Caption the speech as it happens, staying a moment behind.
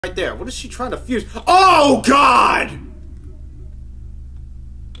Right there. What is she trying to fuse? Oh, God!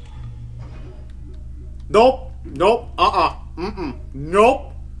 Nope. Nope.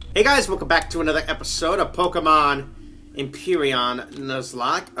 Nope. Hey, guys. Welcome back to another episode of Pokemon Empyrean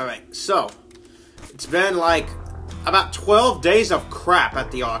Nuzlocke. Alright, so it's been like about 12 days of crap at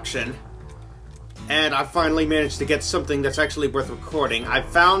the auction. And I finally managed to get something that's actually worth recording. I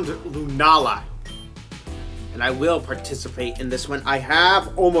found Lunala. And I will participate in this one. I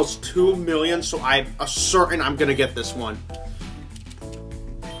have almost 2 million, so I'm certain I'm gonna get this one.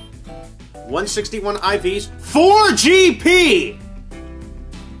 161 IVs, 4 GP!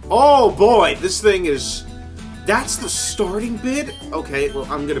 Oh boy, this thing is... That's the starting bid? Okay, well,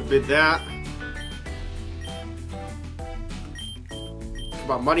 I'm gonna bid that.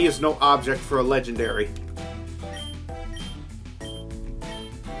 Come on, money is no object for a legendary.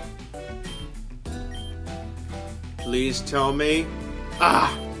 Please tell me.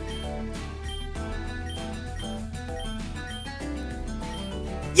 Ah!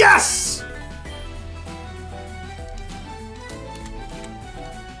 Yes!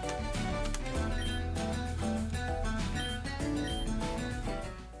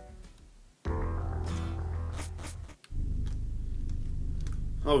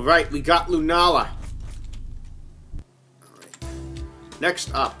 Alright, we got Lunala. Alright.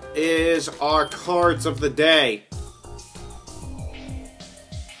 Next up is our cards of the day.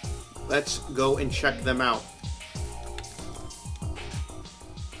 Let's go and check them out.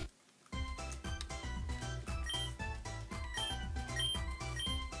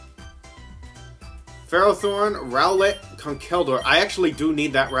 Ferrothorn, Rowlet, Conkeldurr. I actually do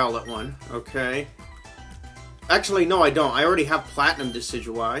need that Rowlet one. Okay. Actually, no, I don't. I already have Platinum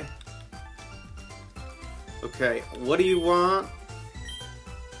Decidueye. Okay, what do you want?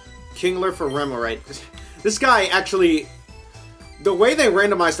 Kingler for Remoraid. This guy actually... The way they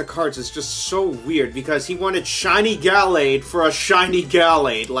randomized the cards is just so weird, because he wanted Shiny Gallade for a Shiny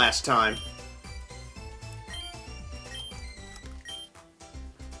Gallade last time.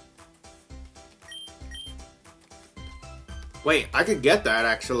 Wait, I could get that,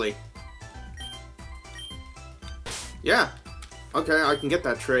 actually. Yeah. Okay, I can get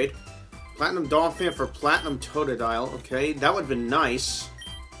that trade. Platinum Dolphin for Platinum Totodile. Okay, that would have been nice.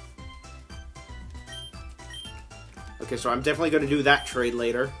 Okay, so I'm definitely going to do that trade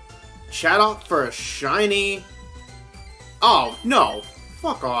later. Chatot for a shiny... Oh, no.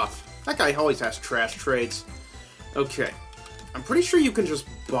 Fuck off. That guy always has trash trades. Okay. I'm pretty sure you can just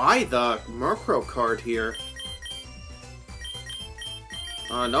buy the Murkrow card here.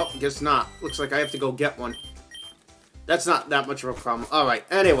 Nope, guess not. Looks like I have to go get one. That's not that much of a problem. Alright,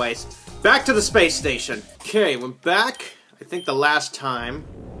 anyways. Back to the space station. Okay, we're back. I think the last time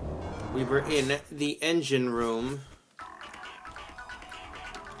we were in the engine room...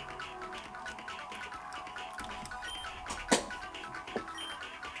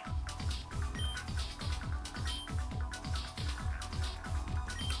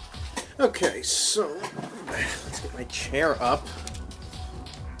 Okay, so let's get my chair up.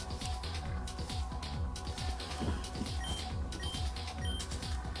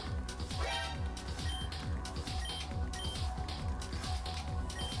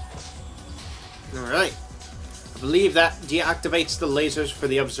 Alright. I believe that deactivates the lasers for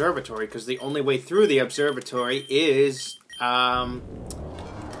the observatory, because the only way through the observatory is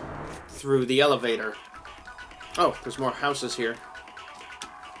through the elevator. Oh, there's more houses here.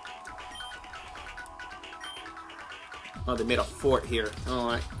 Oh, they made a fort here.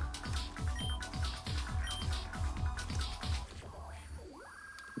 Alright.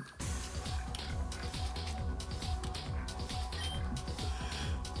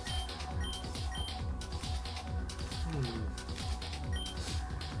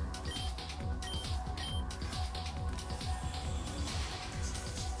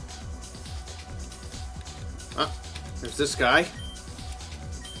 Ah, there's this guy.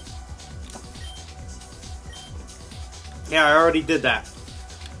 Yeah, I already did that.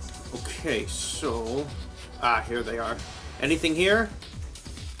 Okay, so... Ah, here they are. Anything here?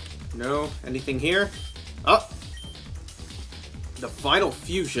 No. Anything here? Oh! The final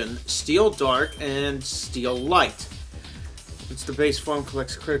fusion. Steel Dark and Steel Light. Once the base form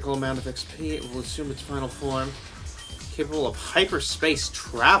collects a critical amount of XP, it will assume its final form. Capable of hyperspace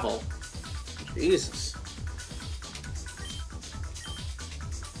travel. Jesus.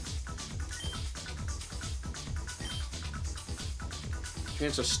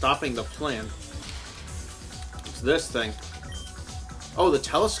 Chance of stopping the plan. What's this thing? Oh, the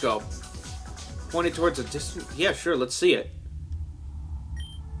telescope. Pointed towards a distant... Yeah, sure, let's see it.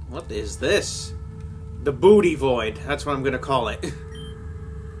 What is this? The Booty Void. That's what I'm gonna call it.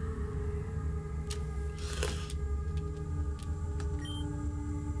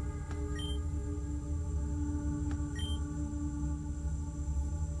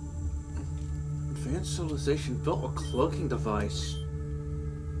 Advanced civilization built a cloaking device.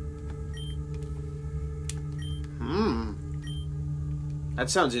 That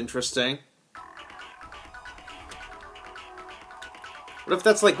sounds interesting. What if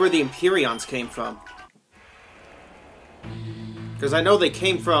that's like where the Empyreans came from? Because I know they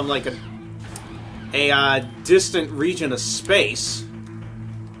came from like a distant region of space.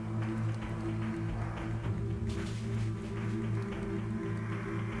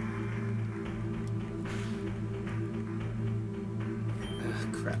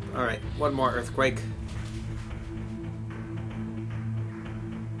 Ugh, crap. Alright, one more earthquake.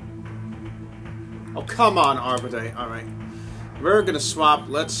 Oh, come on, Arbiter. Alright. We're gonna swap.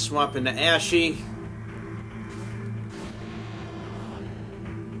 Let's swap into Ashy.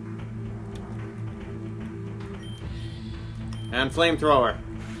 And Flamethrower.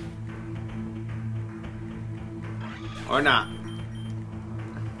 Or not.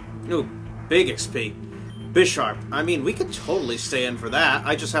 Ooh, big XP. Bisharp. I mean, we could totally stay in for that.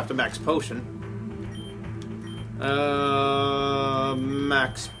 I just have to max potion.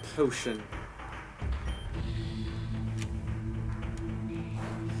 Max potion.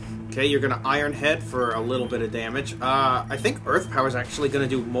 Okay, you're gonna Iron Head for a little bit of damage. I think Earth Power is actually gonna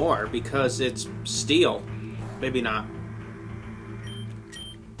do more because it's steel. Maybe not.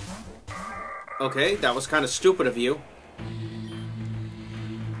 Okay, that was kind of stupid of you.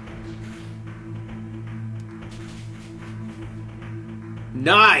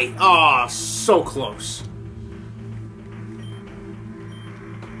 Nice! Aw, oh, so close.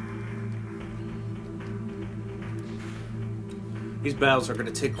 These battles are going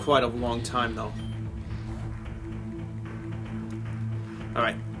to take quite a long time, though.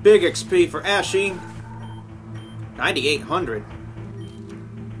 Alright, big XP for Ashy. 9,800.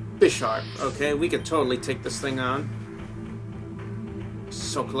 Bisharp. Okay, we could totally take this thing on.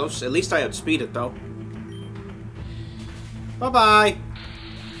 So close. At least I outspeed it, though. Bye-bye!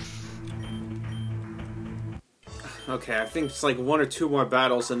 Okay, I think it's like 1 or 2 more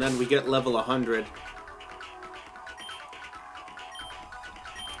battles, and then we get level 100.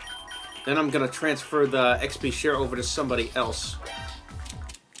 Then I'm gonna transfer the XP share over to somebody else.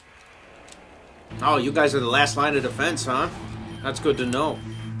 Oh, you guys are the last line of defense, huh? That's good to know.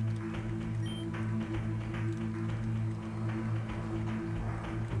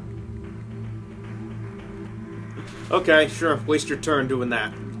 Okay, sure. Waste your turn doing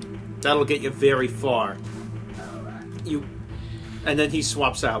that. That'll get you very far. And then he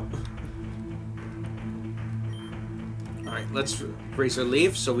swaps out. Alright, let's Razor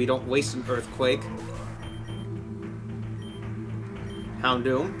Leaf so we don't waste an Earthquake.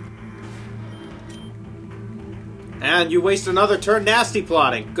 Houndoom. And you waste another turn nasty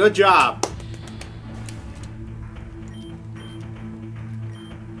plotting. Good job.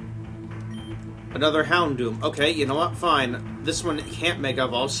 Another Houndoom. Okay, you know what? Fine. This one can't Mega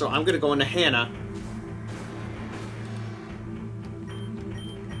Evolve, so I'm gonna go into Hannah.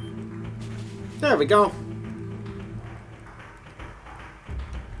 There we go.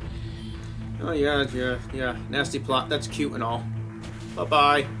 Oh, yeah. Nasty plot. That's cute and all.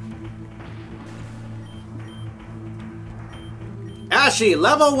 Bye-bye. Ashy,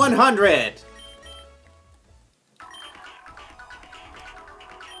 level 100!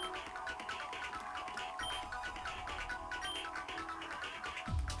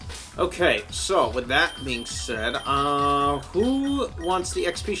 Okay, so with that being said, who wants the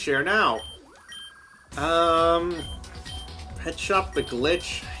XP share now? Pet Shop, the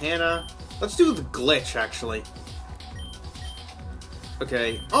Glitch, Hannah. Let's do the Glitch, actually.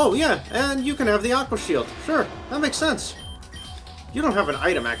 Okay. Oh, yeah, and you can have the Aqua Shield. Sure, that makes sense. You don't have an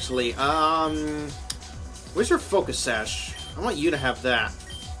item, actually. Where's your Focus Sash? I want you to have that.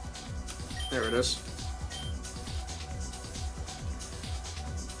 There it is.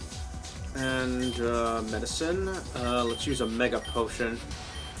 And, medicine. Let's use a Mega Potion.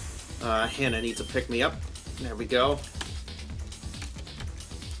 Hannah needs to pick me up. There we go.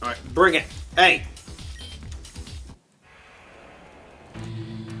 Alright, bring it! Hey!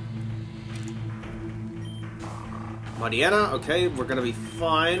 Mightyena, okay, we're gonna be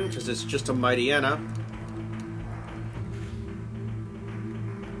fine, because it's just a Mightyena.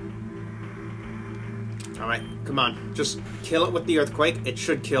 Alright, come on. Just kill it with the Earthquake. It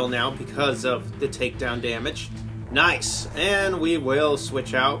should kill now because of the takedown damage. Nice! And we will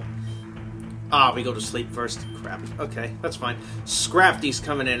switch out. Ah, we go to sleep first. Crap. Okay, that's fine. Scrafty's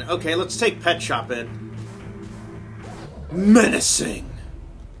coming in. Okay, let's take Pet Shop in. Menacing!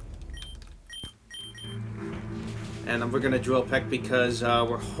 And we're gonna Drill Peck because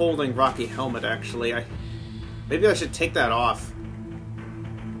we're holding Rocky Helmet, actually. Maybe I should take that off.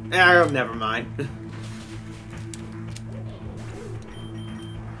 Never mind.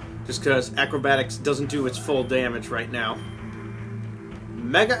 Just because acrobatics doesn't do its full damage right now.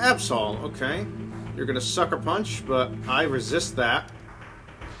 Mega Absol, okay. You're gonna sucker punch, but I resist that.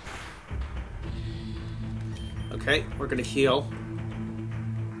 Okay, we're gonna heal.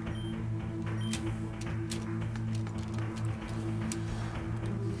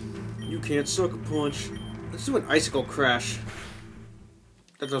 You can't sucker punch. Let's do an Icicle Crash.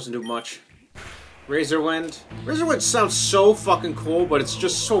 That doesn't do much. Razor Wind. Razor Wind sounds so fucking cool, but it's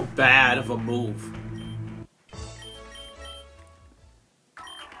just so bad of a move.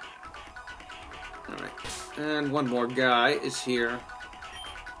 Alright. And one more guy is here.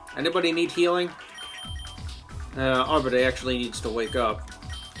 Anybody need healing? Arbiter actually needs to wake up.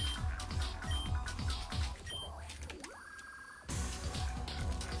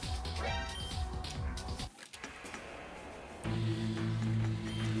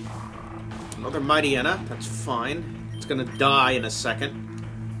 Another Mighty Enna, that's fine. It's gonna die in a second.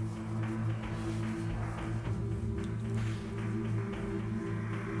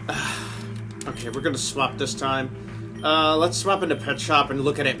 Okay, we're gonna swap this time. Let's swap into Pet Shop and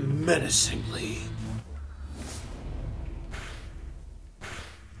look at it menacingly.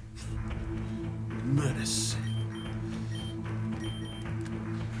 Menacing.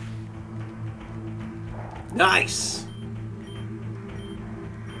 Nice!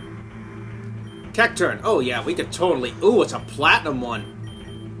 Cacturn. Oh yeah, we could totally... Ooh, it's a platinum one.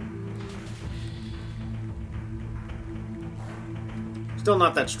 Still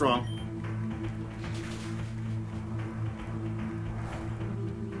not that strong.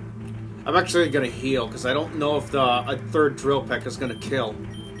 I'm actually gonna heal, because I don't know if a third Drill Peck is gonna kill.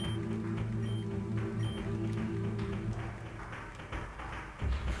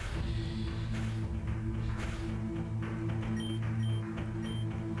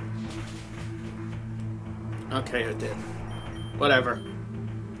 Okay, it did. Whatever.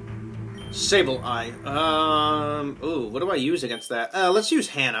 Sable Eye. Ooh, what do I use against that? Let's use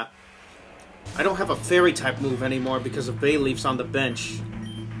Hannah. I don't have a fairy type move anymore because of Bay Leaf's on the bench.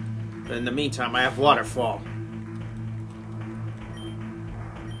 But in the meantime, I have Waterfall.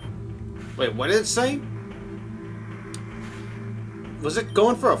 Wait, what did it say? Was it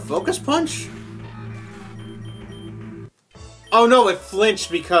going for a Focus Punch? Oh no, it flinched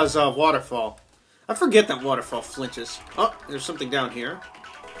because of Waterfall. I forget that Waterfall flinches. Oh, there's something down here.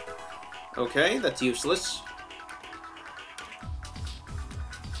 Okay, that's useless.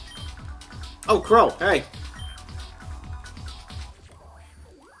 Oh, Crow, hey.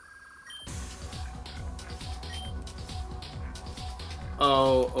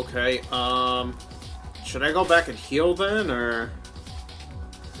 Oh, okay, should I go back and heal then, or...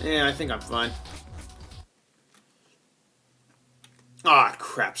 Yeah, I think I'm fine. Ah,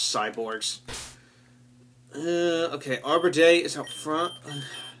 crap, cyborgs. Okay, Arbor Day is out front.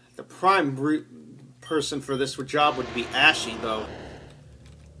 The prime person for this job would be Ashy, though.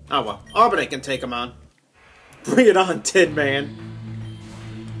 Oh well, Arbor Day can take him on. Bring it on, Tin Man.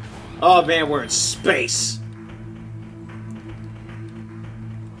 Oh man, we're in space.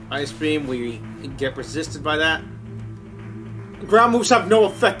 Ice Beam, we get resisted by that. Ground moves have no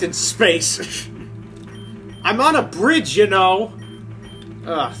effect in space. I'm on a bridge, you know.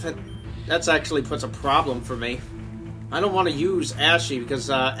 Ugh, that's actually puts a problem for me. I don't want to use Ashy because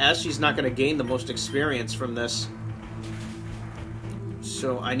Ashy's not going to gain the most experience from this.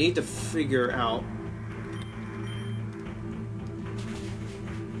 So I need to figure out...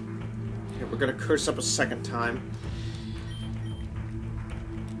 Okay, we're going to curse up a second time.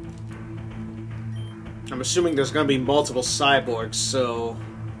 I'm assuming there's going to be multiple cyborgs, so...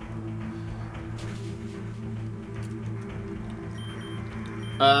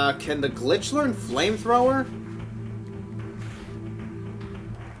 can the glitch learn Flamethrower?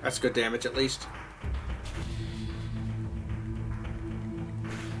 That's good damage, at least.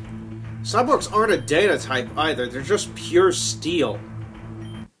 Cyborgs aren't a data type either, they're just pure steel.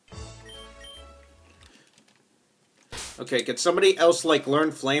 Okay, can somebody else, like,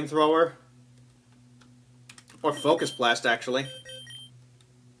 learn Flamethrower? Or Focus Blast, actually.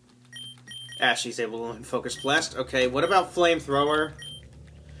 Ashley's able to learn Focus Blast. Okay, what about Flamethrower?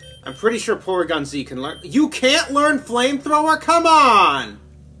 I'm pretty sure Porygon Z can learn... You can't learn Flamethrower? Come on!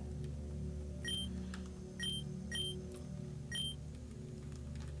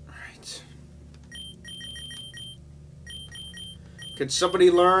 Alright. Can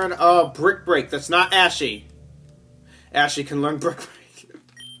somebody learn... Brick Break. That's not Ashy. Ashy can learn Brick Break.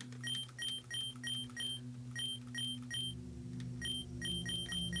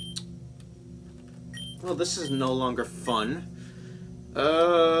 Well, this is no longer fun.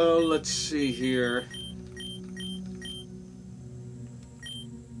 Let's see here.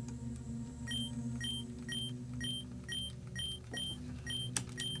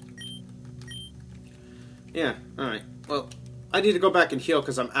 Yeah, alright. Well, I need to go back and heal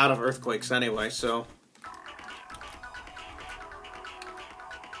because I'm out of earthquakes anyway, so...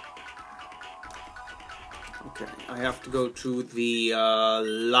 Okay, I have to go to the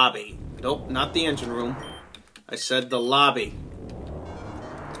lobby. Nope, not the engine room. I said the lobby.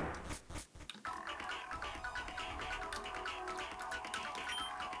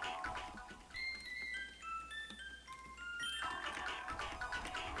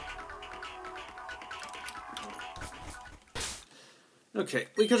 Okay,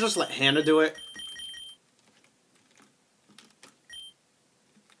 we could just let Hannah do it.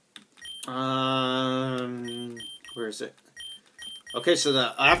 Where is it? Okay,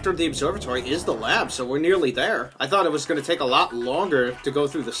 so after the observatory is the lab, so we're nearly there. I thought it was going to take a lot longer to go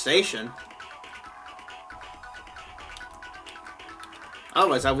through the station.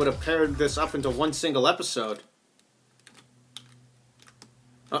 Otherwise, I would have paired this up into one single episode.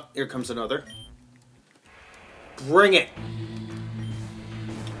 Oh, here comes another. Bring it!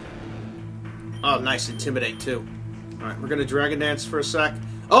 Oh, nice. Intimidate, too. Alright, we're gonna Dragon Dance for a sec.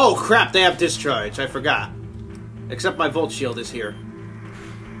 Oh, crap! They have Discharge. I forgot. Except my Volt Shield is here.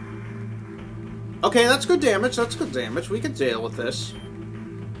 Okay, that's good damage. That's good damage. We can deal with this.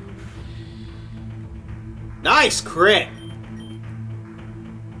 Nice crit!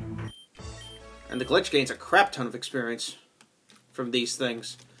 And the glitch gains a crap ton of experience from these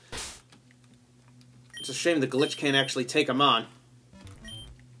things. It's a shame the glitch can't actually take them on.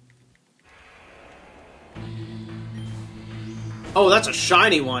 Oh, that's a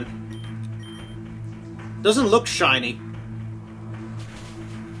shiny one. Doesn't look shiny.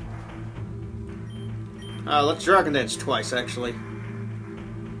 Let's Dragon Dance twice, actually.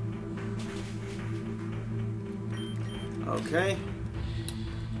 Okay.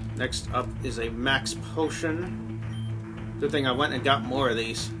 Next up is a Max Potion. Good thing I went and got more of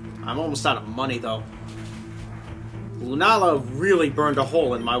these. I'm almost out of money, though. Lunala really burned a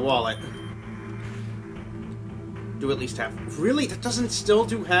hole in my wallet. Do at least half. Really? That doesn't still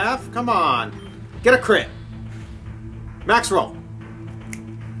do half? Come on. Get a crit. Max roll.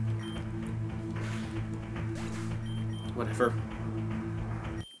 Whatever.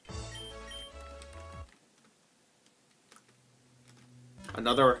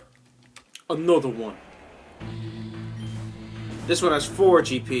 Another one. This one has 4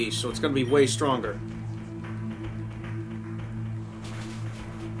 GP, so it's going to be way stronger.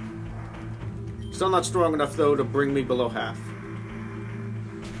 Still not strong enough, though, to bring me below half.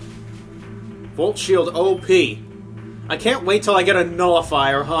 Volt Shield OP. I can't wait till I get a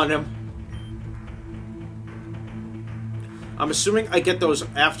Nullifier on him. I'm assuming I get those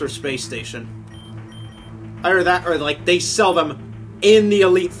after Space Station. Either that, or, like, they sell them in the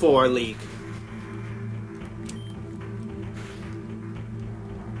Elite Four League.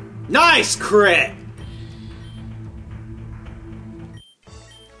 Nice crit!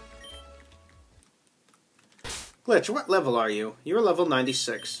 Glitch, what level are you? You're level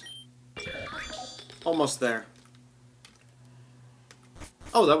 96. Almost there.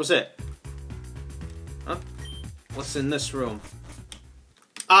 Oh, that was it. Huh? What's in this room?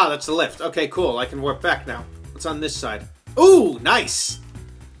 Ah, that's the lift. Okay, cool. I can warp back now. What's on this side? Ooh, nice!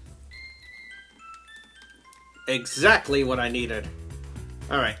 Exactly what I needed.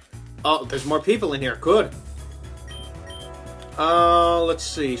 Alright. Oh, there's more people in here. Good. Let's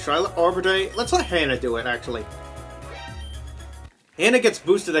see. Should I let Arbiter... Let's let Hannah do it, actually. Hannah gets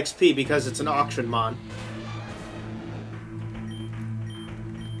boosted XP because it's an auction mon.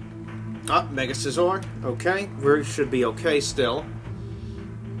 Ah, Mega Scizor. Okay, we should be okay still.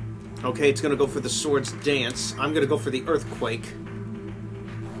 Okay, it's gonna go for the Swords Dance. I'm gonna go for the Earthquake.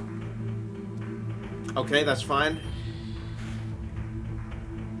 Okay, that's fine.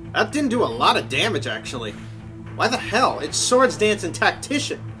 That didn't do a lot of damage, actually. Why the hell? It's Swords Dance and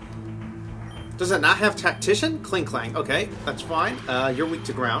Tactician. Does it not have Tactician? Cling Clang. Okay, that's fine. You're weak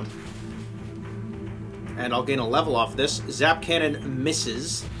to ground. And I'll gain a level off this. Zap Cannon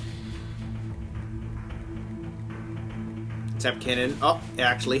misses. Zap Cannon. Oh, it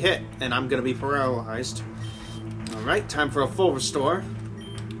actually hit. And I'm going to be paralyzed. Alright, time for a full restore.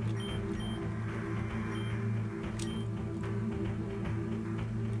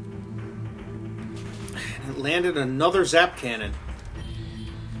 And it landed another Zap Cannon.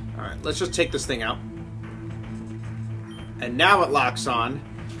 Alright, let's just take this thing out. And now it locks on.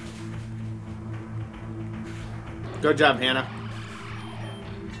 Good job, Hannah.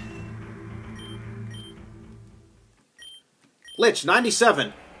 Lich,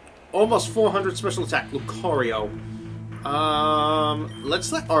 97. Almost 400 special attack. Lucario.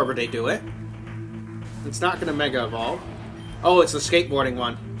 Let's let Arbiter do it. It's not going to Mega Evolve. Oh, it's the skateboarding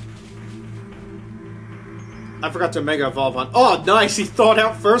one. I forgot to Mega Evolve on... Oh, nice! He thought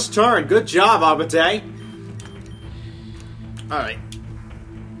out first turn! Good job, Abate! Alright.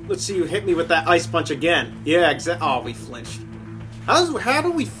 Let's see you hit me with that Ice Punch again. Yeah, exactly. Oh, we flinched. How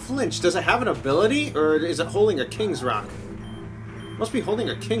do we flinch? Does it have an ability? Or is it holding a King's Rock? Must be holding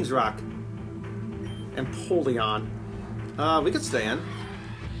a King's Rock. Empoleon. We could stay in.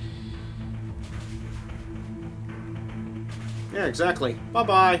 Yeah, exactly.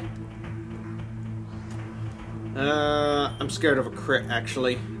 Bye-bye. I'm scared of a crit,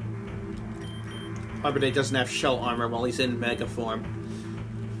 actually. Abate doesn't have shell armor while he's in Mega form.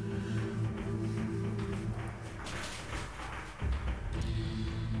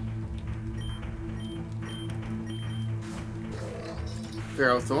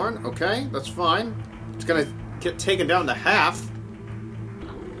 Ferrothorn, okay, that's fine. It's gonna get taken down to half.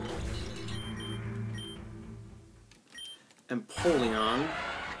 Empoleon.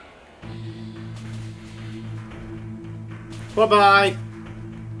 Bye-bye!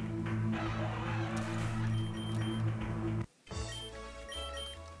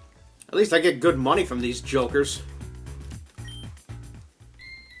 At least I get good money from these jokers.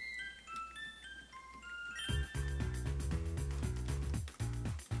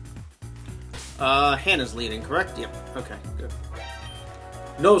 Hannah's leading, correct? Yep. Okay, good.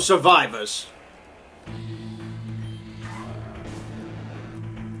 No survivors.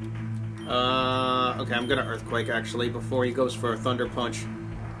 Okay, I'm gonna Earthquake, actually, before he goes for a Thunder Punch.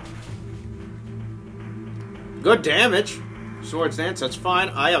 Good damage! Swords Dance, that's fine.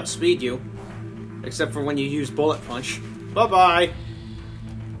 I outspeed you. Except for when you use Bullet Punch. Bye-bye!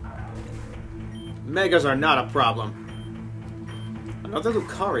 Megas are not a problem. Another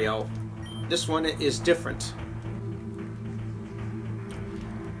Lucario. This one is different.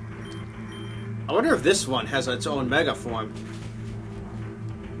 I wonder if this one has its own Mega form.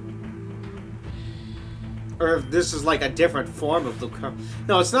 Or if this is like a different form of Lucario.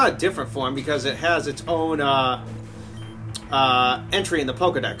 No, it's not a different form because it has its own entry in the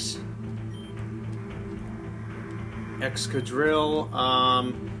Pokedex. Excadrill.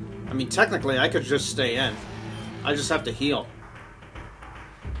 I mean, technically, I could just stay in. I just have to heal.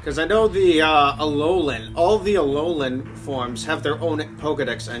 Because I know the Alolan, all the Alolan forms have their own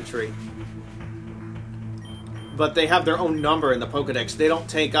Pokedex entry. But they have their own number in the Pokedex. They don't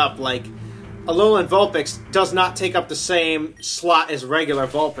take up, like... Alolan Vulpix does not take up the same slot as regular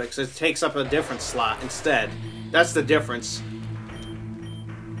Vulpix. It takes up a different slot instead. That's the difference.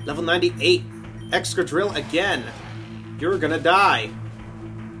 Level 98. Excadrill again. You're gonna die.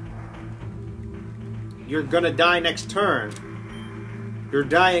 You're gonna die next turn. You're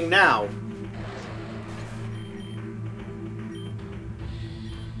dying now.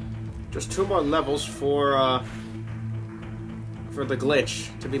 Just 2 more levels for the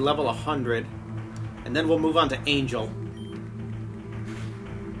glitch to be level 100, and then we'll move on to Angel.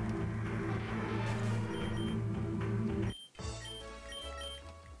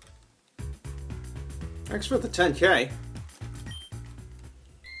 Thanks for the 10K.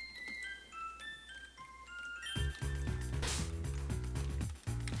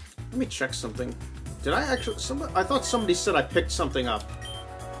 Let me check something. Did I actually... I thought somebody said I picked something up.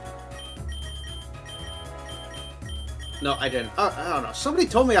 No, I didn't. I don't know. Somebody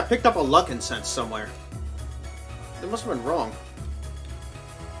told me I picked up a Luck Incense somewhere. They must have been wrong.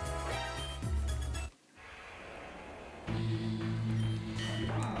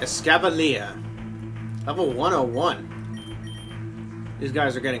 Escavalier. Level 101. These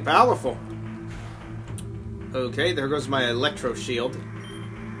guys are getting powerful. Okay, there goes my Electro Shield.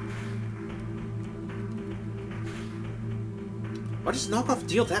 Why does knockoff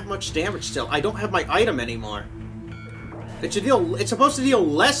deal that much damage still? I don't have my item anymore. It should deal. It's supposed to deal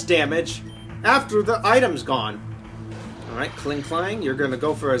less damage after the item's gone. Alright, Kling Klang, you're gonna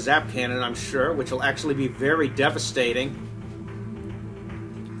go for a Zap Cannon, I'm sure, which will actually be very devastating.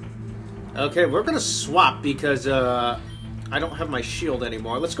 Okay, we're gonna swap because I don't have my shield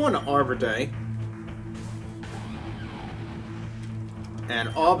anymore. Let's go into Arbor Day. And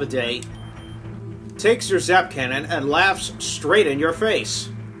Arbor Day takes your Zap Cannon and laughs straight in your face.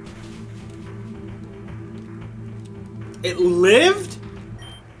 It lived?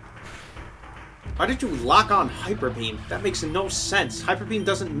 Why did you lock on Hyper Beam? That makes no sense. Hyper Beam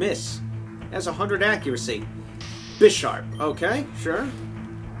doesn't miss. It has 100 accuracy. Bisharp. Okay, sure.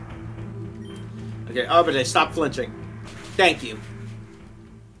 Okay, Arbor Day, stop flinching. Thank you.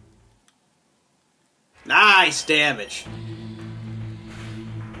 Nice damage.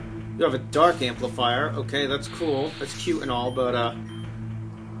 You have a Dark Amplifier. Okay, that's cool. That's cute and all, but,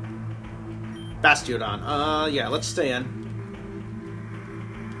 Bastiodon. Yeah, let's stay in.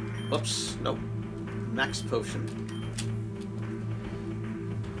 Whoops. Nope. Max potion.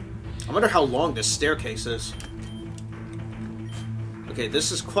 I wonder how long this staircase is. Okay,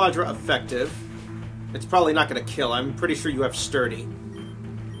 this is Quadra effective. It's probably not going to kill. I'm pretty sure you have sturdy.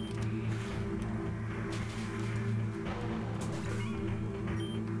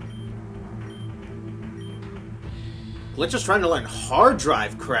 Glitch is trying to learn hard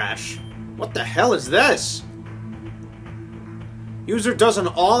drive crash. What the hell is this? User does an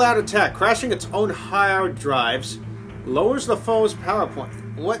all-out attack, crashing its own hard drives. Lowers the foe's power point.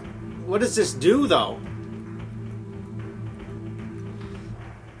 What does this do, though?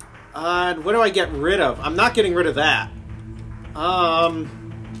 What do I get rid of? I'm not getting rid of that.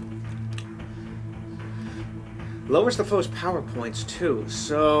 Lowers the foe's power points, too.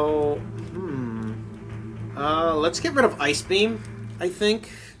 So, let's get rid of Ice Beam, I think.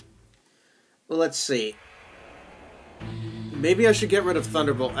 Well, let's see. Maybe I should get rid of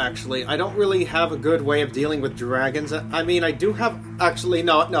Thunderbolt, actually. I don't really have a good way of dealing with dragons. I mean, I do have... Actually,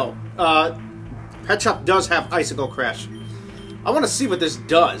 no. Pet Shop does have Icicle Crash. I want to see what this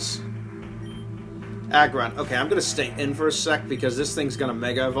does. Aggron. Okay, I'm going to stay in for a sec because this thing's going to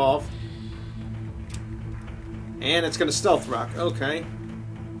Mega Evolve. And it's going to Stealth Rock. Okay.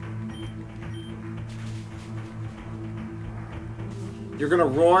 You're going to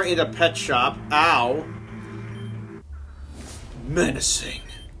roar into Pet Shop. Ow. Menacing.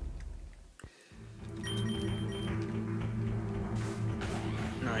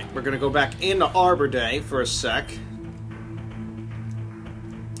 Alright, we're going to go back into Arbor Day for a sec.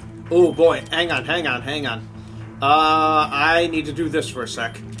 Oh boy, hang on. I need to do this for a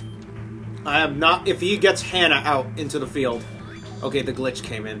sec. I am not... If he gets Hannah out into the field... Okay, the glitch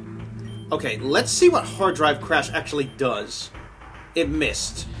came in. Okay, let's see what Hard Drive Crash actually does. It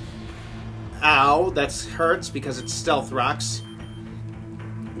missed. Ow, that hurts because it's Stealth Rocks.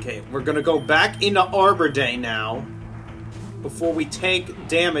 Okay, we're gonna go back into Arbor Day now. Before we take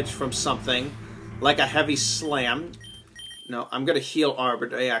damage from something. Like a heavy slam. No, I'm gonna heal Arbor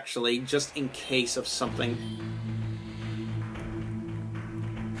Day, actually, just in case of something.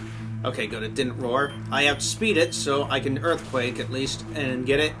 Okay, good, it didn't roar. I outspeed it, so I can Earthquake, at least, and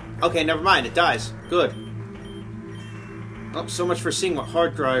get it. Okay, never mind, it dies. Good. Oh, so much for seeing what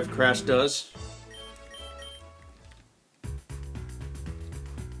Hard Drive Crash does.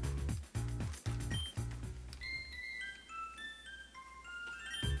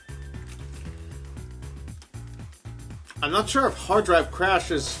 I'm not sure if Hard Drive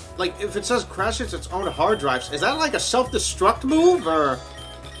Crash is... Like, if it says crashes its own hard drives, is that like a self-destruct move, or...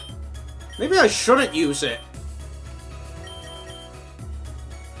 Maybe I shouldn't use it.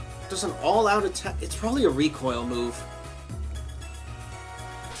 Does an all-out attack... It's probably a recoil move.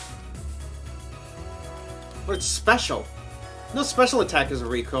 But it's special. No special attack is a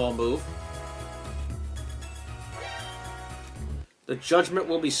recoil move. The judgment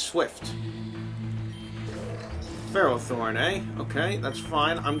will be swift. Ferrothorn, eh? Okay, that's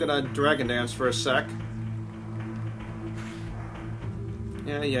fine. I'm gonna Dragon Dance for a sec.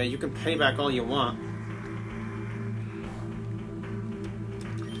 Yeah, you can pay back all you want.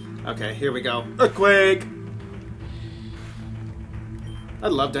 Okay, here we go. Earthquake!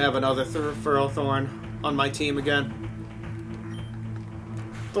 I'd love to have another Ferrothorn on my team again.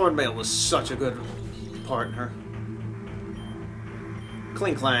 Thornmail was such a good partner.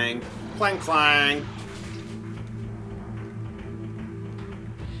 Cling clang. Clang clang.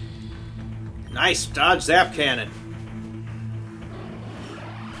 Nice, dodge zap cannon.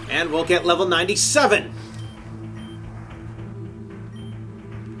 And we'll get level 97.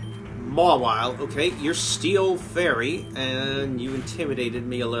 Mawile, okay, you're Steel Fairy, and you intimidated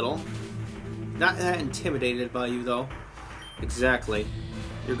me a little. Not that intimidated by you, though. Exactly.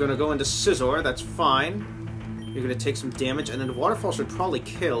 You're gonna go into Scizor, that's fine. You're gonna take some damage, and then Waterfall should probably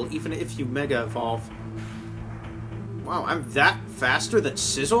kill, even if you Mega Evolve. Wow, I'm that faster than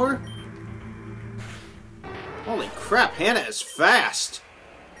Scizor? Holy crap, Hannah is fast!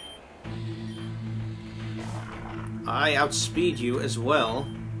 I outspeed you as well.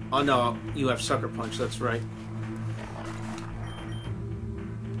 Oh no, you have Sucker Punch, that's right.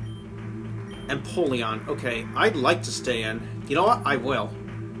 Empoleon, okay, I'd like to stay in. You know what? I will.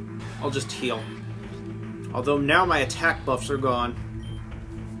 I'll just heal. Although now my attack buffs are gone.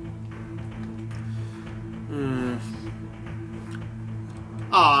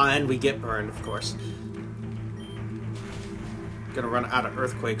 Ah, and we get burned, of course. Gonna run out of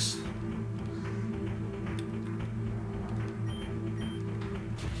Earthquakes.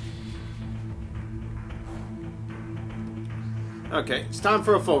 Okay, it's time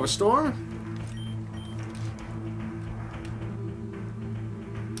for a full restore.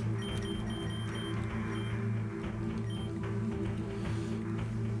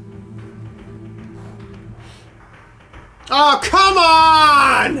 Oh, come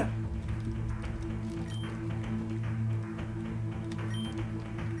on!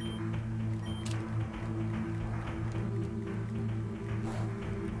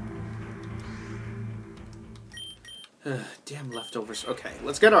 Damn leftovers. Okay,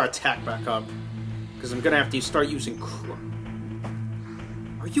 let's get our attack back up. Because I'm gonna have to start using...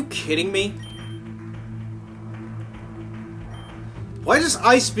 Are you kidding me? Why does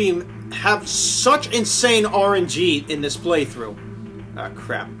Ice Beam have such insane RNG in this playthrough? Ah,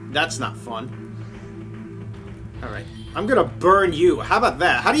 crap. That's not fun. Alright. I'm gonna burn you. How about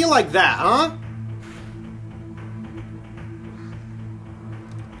that? How do you like that, huh?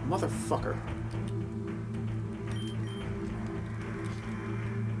 Motherfucker.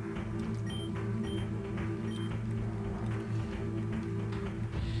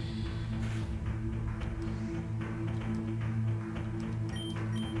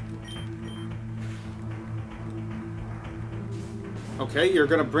 Okay, you're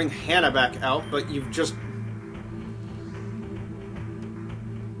gonna bring Hannah back out, but you've just...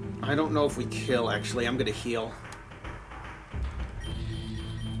 I don't know if we kill, actually. I'm gonna heal.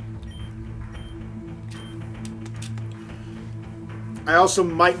 I also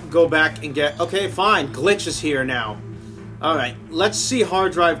might go back and get... Okay, fine. Glitch is here now. Alright, let's see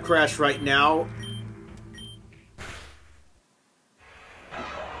hard drive crash right now.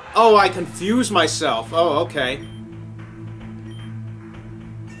 Oh, I confused myself. Oh, okay.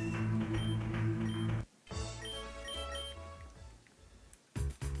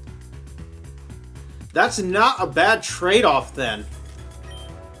 That's not a bad trade-off, then.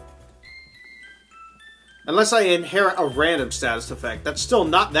 Unless I inherit a random status effect. That's still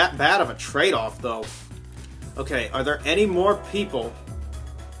not that bad of a trade-off, though. Okay, are there any more people?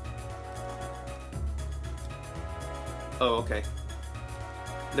 Oh, okay.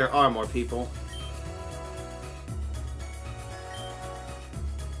 There are more people.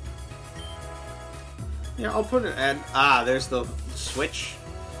 Yeah, I'll put an ad. Ah, there's the switch.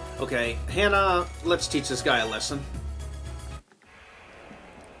 Okay, Hannah, let's teach this guy a lesson.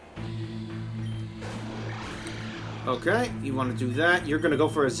 Okay, you want to do that. You're going to go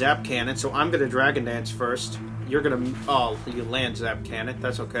for a Zap Cannon, so I'm going to Dragon Dance first. You're going to... Oh, you land Zap Cannon.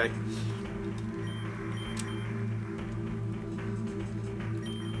 That's okay.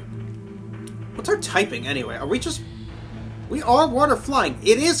 What's our typing, anyway? Are we just... We are water flying.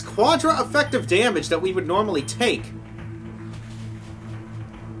 It is quadra effective damage that we would normally take.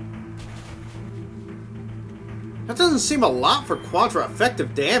 That doesn't seem a lot for quadra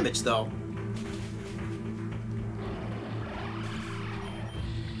effective damage, though.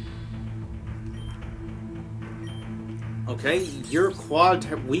 Okay, you're quad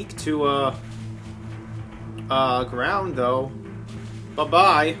weak to, ground, though.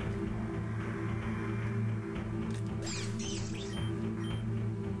 Bye-bye.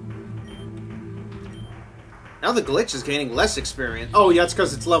 Now the glitch is gaining less experience. Oh, yeah, it's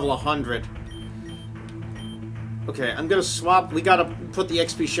because it's level 100. Okay, I'm gonna swap. We gotta put the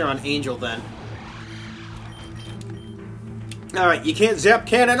XP share on Angel then. Alright, you can't Zap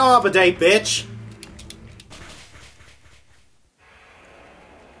Cannon Arbidate, bitch!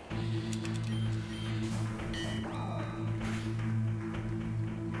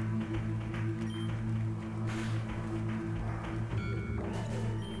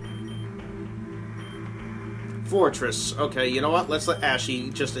 Fortress. Okay, you know what? Let's let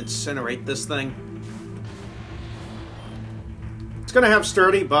Ashy just incinerate this thing. It's gonna have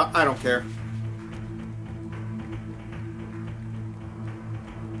sturdy, but I don't care.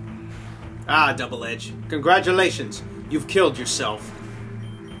 Ah, Double Edge. Congratulations. You've killed yourself.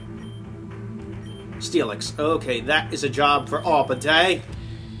 Steelix. Okay, that is a job for Arbor-Day.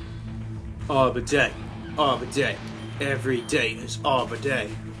 Arbor-Day. Arbor-Day. Every day is Arbor-Day.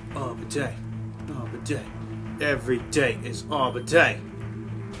 Arbor-Day. Arbor-Day. Every day is Arbor-Day.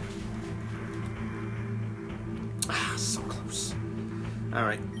 Ah, so close.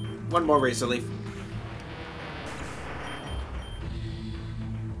 Alright. One more Razor Leaf.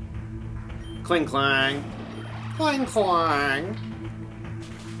 Cling clang. Clang clang.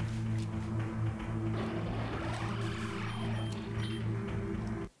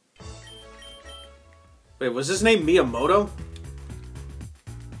 Wait, was his name Miyamoto?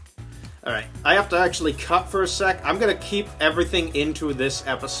 Alright, I have to actually cut for a sec. I'm going to keep everything into this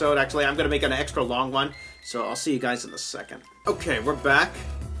episode. Actually, I'm going to make an extra long one. So I'll see you guys in a second. Okay, we're back.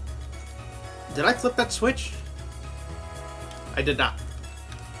 Did I flip that switch? I did not.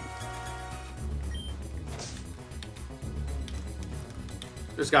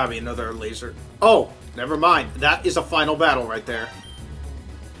 There's gotta be another laser. Oh, never mind. That is a final battle right there.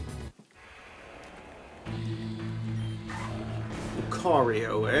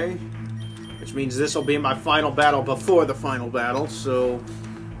 Lucario, eh? Which means this will be my final battle before the final battle, so...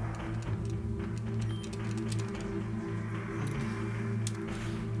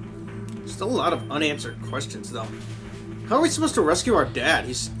 Still a lot of unanswered questions, though. How are we supposed to rescue our dad?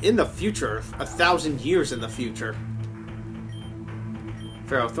 He's in the future. 1,000 years in the future.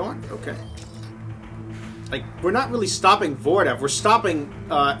 Ferrothorn? Okay. Like, we're not really stopping Vordev. We're stopping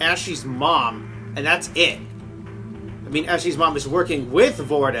Ashy's mom, and that's it. I mean, Ashy's mom is working with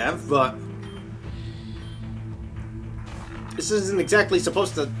Vordev, but... This isn't exactly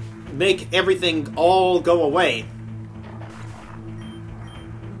supposed to make everything all go away.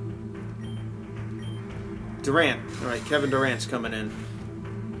 Durant. Alright, Kevin Durant's coming in.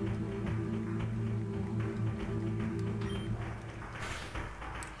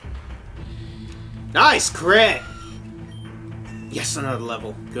 Nice crit! Yes, another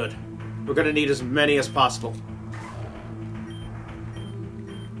level. Good. We're gonna need as many as possible.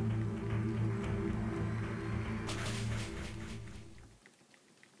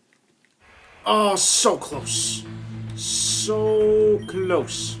 Oh, so close. So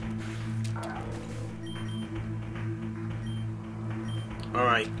close.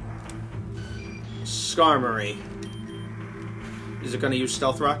 Alright. Skarmory. Is it gonna use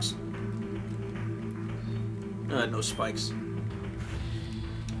Stealth Rocks? No spikes.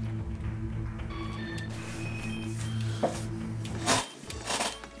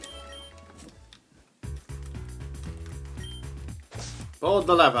 Hold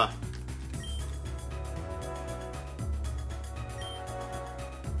the lever.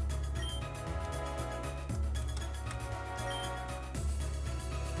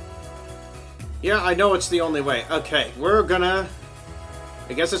 Yeah, I know it's the only way. Okay, we're gonna...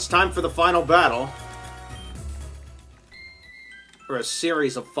 I guess it's time for the final battle. Or a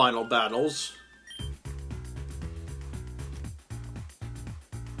series of final battles.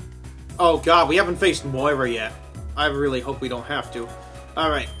 Oh god, we haven't faced Moira yet. I really hope we don't have to.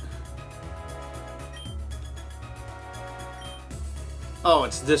 Alright. Oh,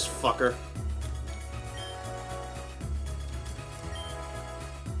 it's this fucker.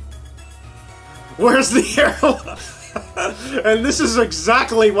 Where's the arrow? And this is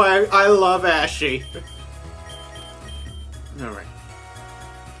exactly why I love Ashy. Alright.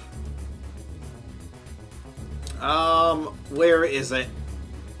 Where is it?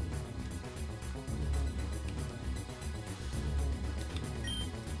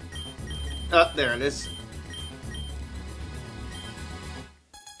 There it is.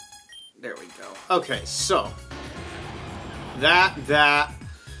 There we go. Okay, so that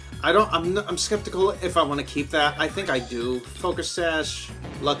I'm skeptical if I want to keep that. I think I do. Focus Sash,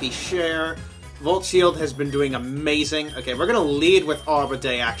 Lucky Share. Volt Shield has been doing amazing. Okay, we're gonna lead with Arbor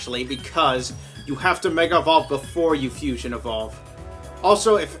Day actually, because you have to Mega Evolve before you Fusion Evolve.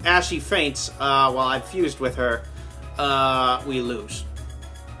 Also, if Ashy faints while I'm fused with her, we lose.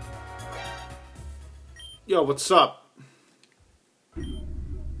 Yo, what's up?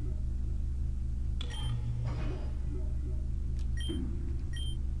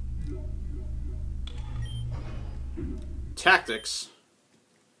 Tactics.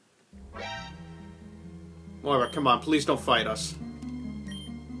 Moira, come on, please don't fight us.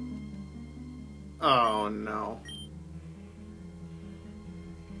 Oh, no.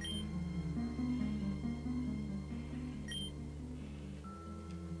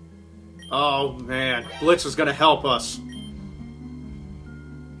 Oh, man. Blitz is gonna help us.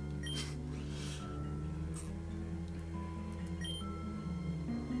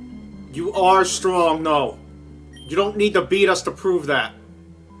 You are strong, though. You don't need to beat us to prove that.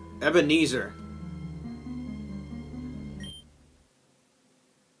 Ebenezer.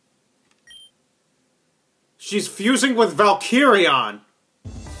 She's fusing with Valkyrion.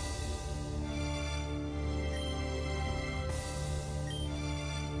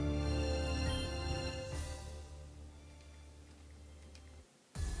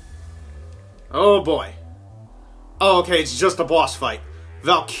 Oh boy. Oh, okay, it's just a boss fight.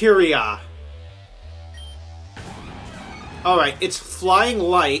 Valkyria. Alright, it's Flying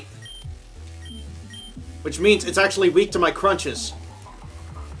Light, which means it's actually weak to my crunches.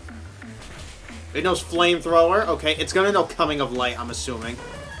 It knows Flamethrower. Okay, it's gonna know Coming of Light, I'm assuming.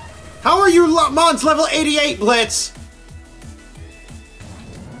 How are you Mons level 88, Blitz?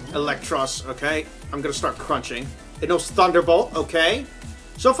 Electros, okay. I'm gonna start crunching. It knows Thunderbolt, okay.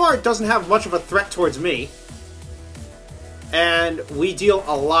 So far, it doesn't have much of a threat towards me. And we deal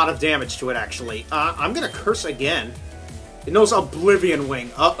a lot of damage to it, actually. I'm gonna curse again. It knows Oblivion Wing.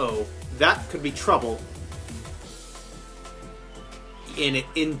 Uh-oh. That could be trouble. And it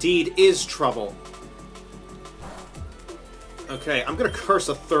indeed is trouble. Okay, I'm gonna curse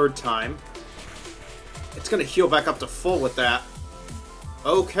a third time. It's gonna heal back up to full with that.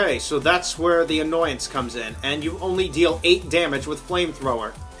 Okay, so that's where the annoyance comes in. And you only deal 8 damage with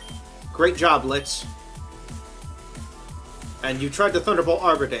Flamethrower. Great job, Litz. And you tried to Thunderbolt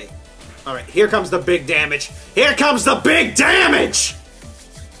Arbor Day. Alright, here comes the big damage. Here comes the big damage!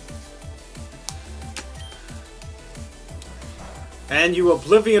 And you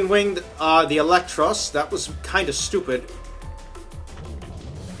Oblivion Winged the Electros. That was kind of stupid.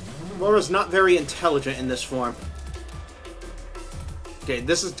 Laura's not very intelligent in this form. Okay,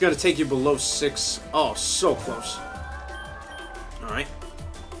 this is going to take you below 6. Oh, so close. Alright.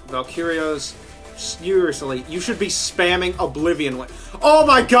 Valkyria's... Seriously, you should be spamming Oblivion Wing. Oh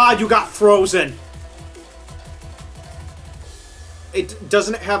my god, you got frozen!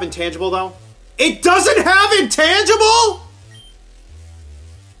 Doesn't it have Intangible, though? It doesn't have Intangible?!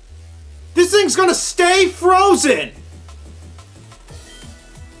 This thing's gonna stay frozen!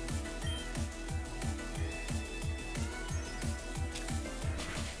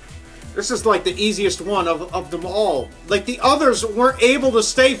 This is like the easiest one of them all. Like, the others weren't able to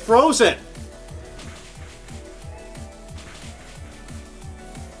stay frozen!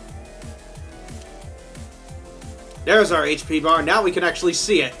 There's our HP bar. Now we can actually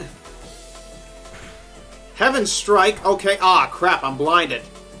see it. Heaven's Strike. Okay. Ah, crap. I'm blinded.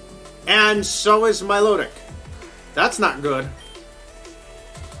 And so is Milotic. That's not good.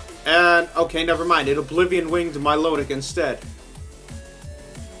 And, okay, never mind. It Oblivion Winged Milotic instead.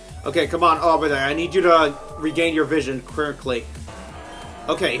 Okay, come on, over there. I need you to regain your vision quickly.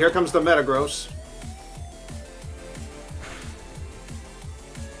 Okay, here comes the Metagross.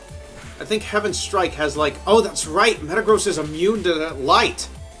 I think Heaven's Strike has like... Oh, that's right! Metagross is immune to light!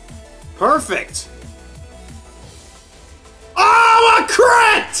 Perfect! Oh, a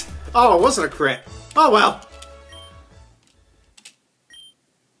crit! Oh, it wasn't a crit. Oh, well.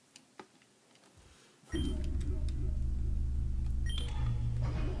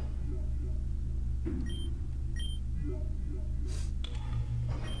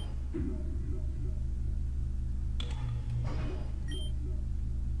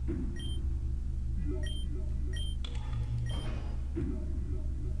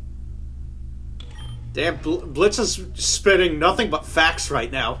 Damn, Blitz is spitting nothing but facts right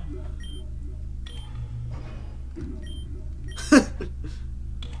now.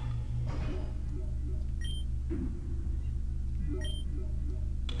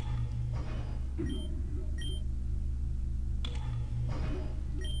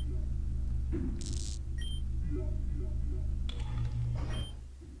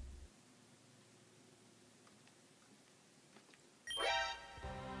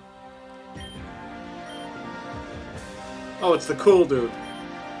 Oh, it's the cool dude.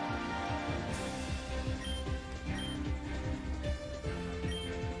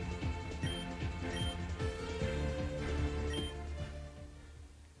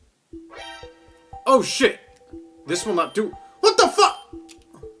 Oh shit! This will not do. What the fuck?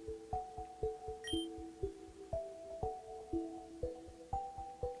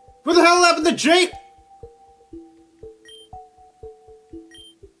 What the hell happened to Jade?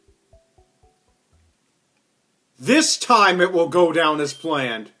 This time it will go down as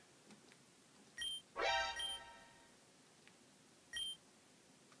planned.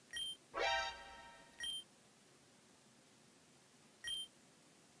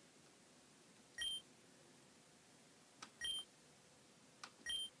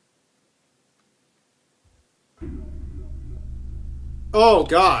 Oh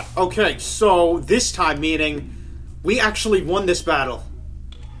god. Okay, so this time meaning we actually won this battle.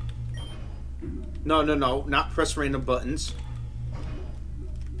 No, not press random buttons.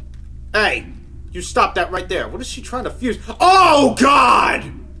 Hey, you stop that right there. What is she trying to fuse? Oh, God!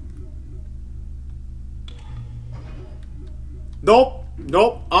 Nope,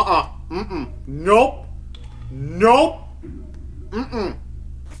 nope, nope, nope,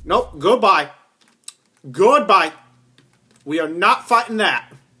 nope, goodbye. Goodbye. We are not fighting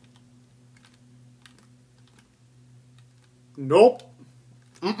that. Nope.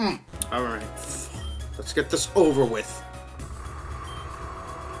 Alright. Let's get this over with.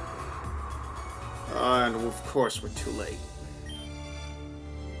 And of course we're too late.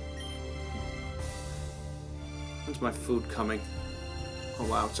 When's my food coming? Oh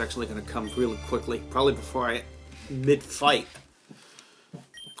wow, it's actually gonna come really quickly. Probably before I mid-fight.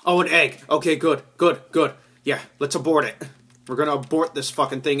 Oh, an egg! Okay, good. Yeah, let's abort it. We're gonna abort this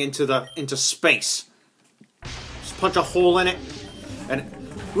fucking thing into space. Just punch a hole in it. And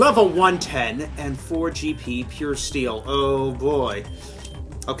level 110 and 4 GP pure steel. Oh boy.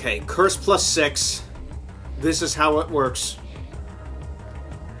 Okay, curse plus 6. This is how it works.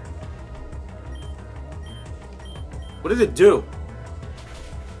 What did it do?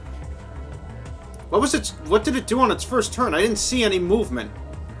 What did it do on its first turn? I didn't see any movement.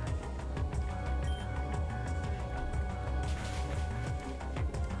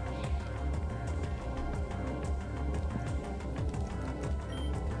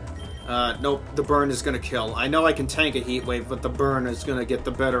 Nope, the burn is gonna kill. I know I can tank a heat wave, but the burn is gonna get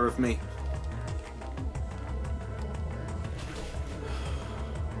the better of me.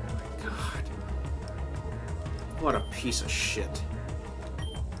 Oh my god. What a piece of shit.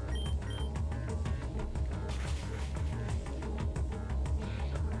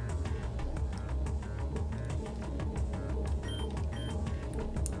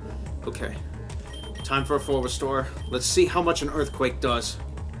 Okay. Time for a full restore. Let's see how much an earthquake does.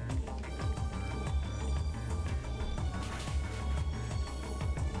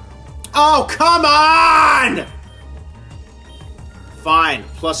 Oh, come on! Fine,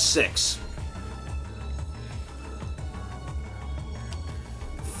 +6.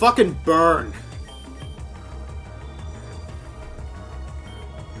 Fucking burn.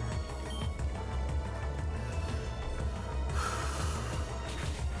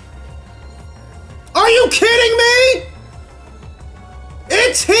 Are you kidding me?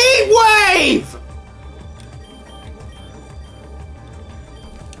 It's Heat Wave!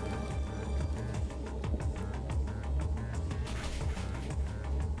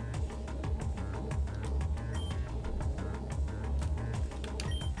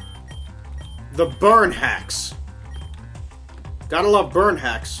 The burn hacks. Gotta love burn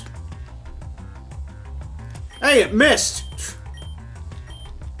hacks. Hey, it missed!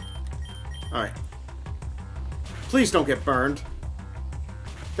 Alright. Please don't get burned.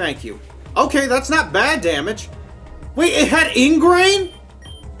 Thank you. Okay, that's not bad damage. Wait, it had Ingrain?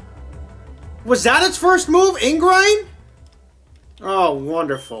 Was that its first move? Ingrain? Oh,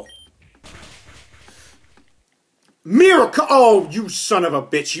 wonderful. Miracle! Oh, you son of a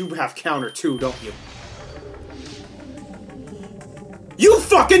bitch. You have counter too, don't you? You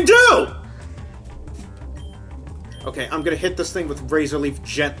fucking do! Okay, I'm gonna hit this thing with Razor Leaf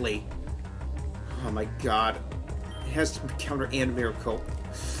gently. Oh my god. It has counter and Miracle.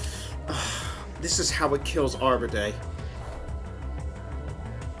 This is how it kills Arbor Day.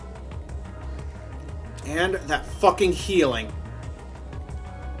 And that fucking healing.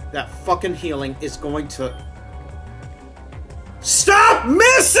 That fucking healing is going to... Stop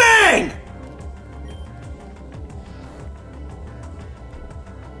missing!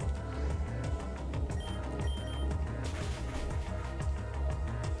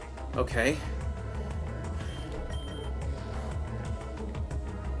 Okay.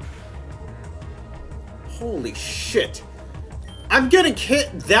 Holy shit. I'm getting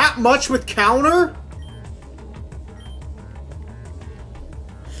hit that much with counter?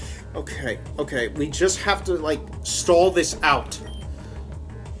 Okay, we just have to, like, stall this out.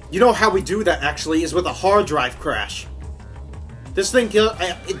 You know how we do that, actually, is with a hard drive crash. This thing,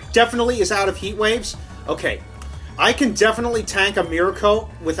 it definitely is out of heat waves. Okay, I can definitely tank a Miracle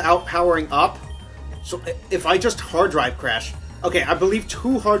without powering up. So, if I just hard drive crash... Okay, I believe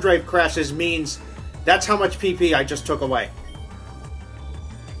 2 hard drive crashes means that's how much PP I just took away.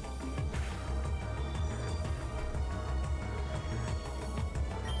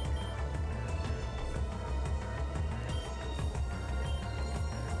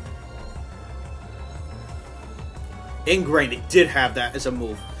 Ingrained, it did have that as a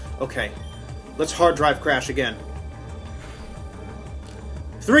move. Okay, let's hard drive crash again.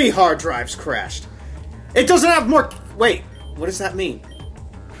 3 hard drives crashed. It doesn't have more... Wait, what does that mean?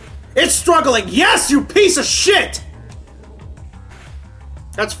 It's struggling! Yes, you piece of shit!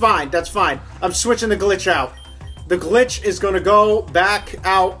 That's fine, that's fine. I'm switching the glitch out. The glitch is gonna go back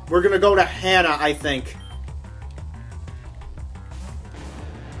out. We're gonna go to Hannah, I think.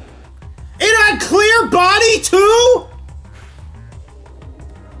 It had clear body, too?!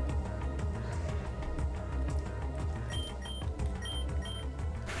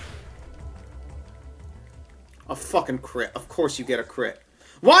 A fucking crit. Of course you get a crit.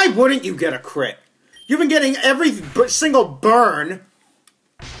 Why wouldn't you get a crit? You've been getting every single burn.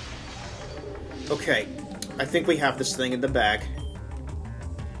 Okay. I think we have this thing in the bag.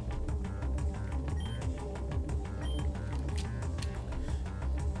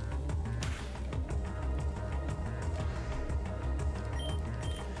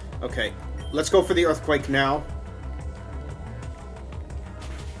 Okay. Let's go for the earthquake now.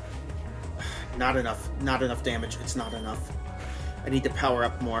 Not enough. Not enough damage. It's not enough. I need to power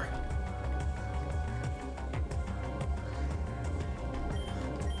up more.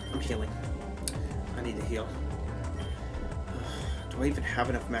 I'm healing. I need to heal. Do I even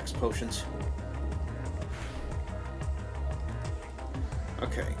have enough max potions?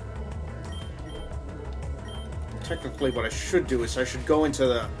 Okay. Technically, what I should do is I should go into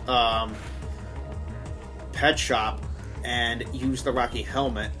the pet shop and use the Rocky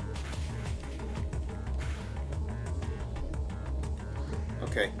helmet.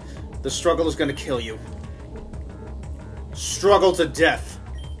 Okay. The struggle is going to kill you. Struggle to death.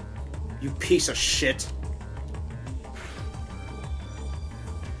 You piece of shit.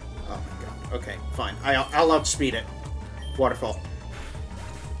 Oh my god. Okay, fine. I'll outspeed it. Waterfall.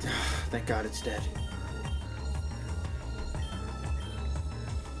 Thank god it's dead.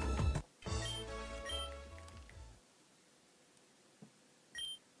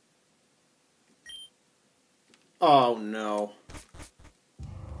 Oh no.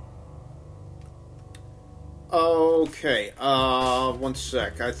 Okay, one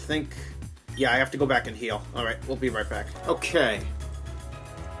sec. I think... Yeah, I have to go back and heal. Alright, we'll be right back. Okay.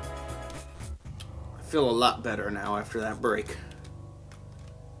 I feel a lot better now after that break.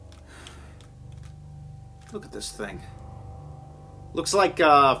 Look at this thing. Looks like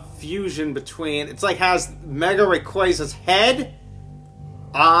a fusion between... It's like has Mega Rayquaza's head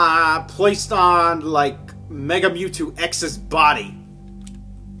placed on, like, Mega Mewtwo X's body.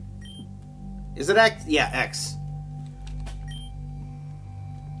 Is it X? Yeah, X.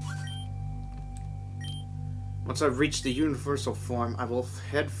 Once I've reached the universal form, I will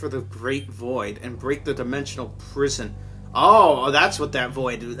head for the Great Void and break the dimensional prison. Oh, that's what that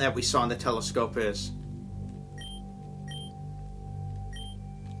void that we saw in the telescope is.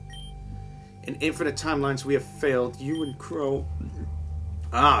 In infinite timelines, we have failed. You and Crow.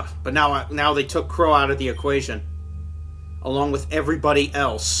 Ah, but now they took Crow out of the equation, along with everybody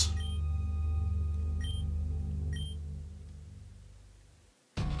else.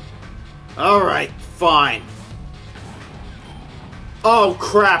 Alright, fine. Oh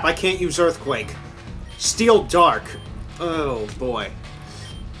crap, I can't use Earthquake. Steel Dark. Oh boy.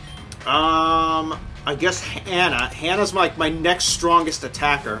 I guess Hannah. Hannah's like my next strongest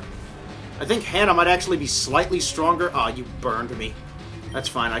attacker. I think Hannah might actually be slightly stronger. Oh, you burned me. That's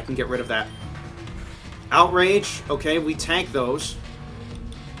fine, I can get rid of that. Outrage. Okay, we tank those.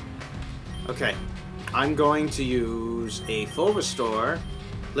 Okay. I'm going to use a full restore.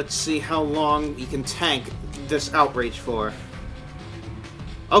 Let's see how long we can tank this Outrage for.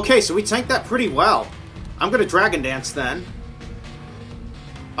 Okay, so we tanked that pretty well. I'm gonna Dragon Dance then.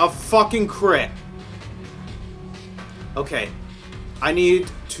 A fucking crit. Okay. I need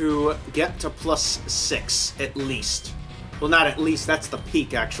to get to +6, at least. Well, not at least, that's the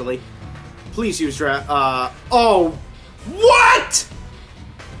peak, actually. Please use oh! What?!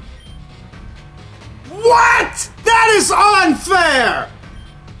 What?! That is unfair!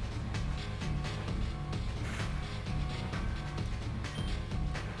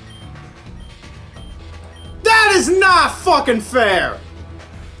 That is not fucking fair!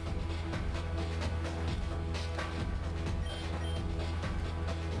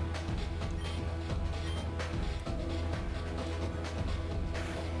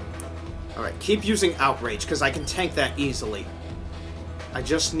 Alright, keep using Outrage, because I can tank that easily. I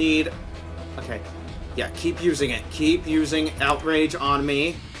just need... Okay. Yeah, keep using it. Keep using Outrage on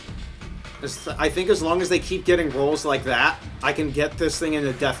me. I think as long as they keep getting rolls like that, I can get this thing in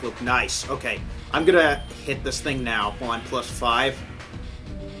a death loop. Nice. Okay. I'm gonna hit this thing now. 1 + 5.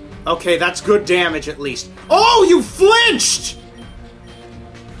 Okay, that's good damage at least. Oh, you flinched!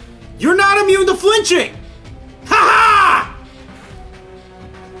 You're not immune to flinching! Ha ha!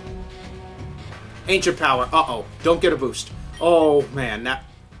 Ancient Power. Uh-oh. Don't get a boost. Oh, man. That...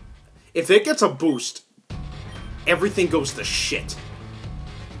 If it gets a boost, everything goes to shit.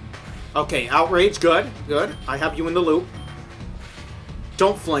 Okay, Outrage. Good. Good. I have you in the loop.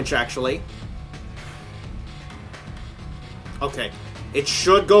 Don't flinch, actually. Okay. It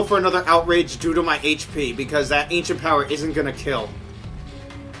should go for another Outrage due to my HP, because that Ancient Power isn't gonna kill.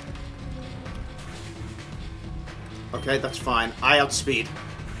 Okay, that's fine. I outspeed.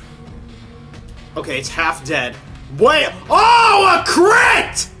 Okay, it's half dead. Wait! Oh, a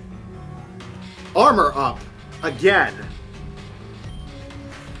crit! Armor up. Again.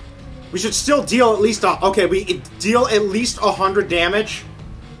 We should still deal at least okay, we deal at least 100 damage.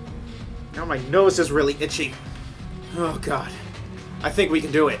 Now my nose is really itchy. Oh, God. I think we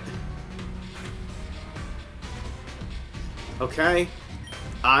can do it. Okay.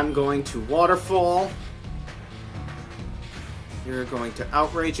 I'm going to Waterfall. You're going to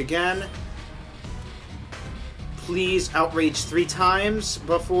Outrage again. Please Outrage 3 times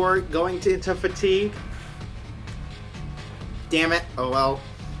before going into Fatigue. Damn it. Oh, well.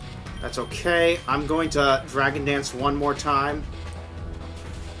 That's okay. I'm going to Dragon Dance one more time.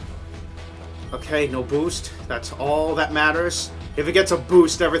 Okay, no boost. That's all that matters. If it gets a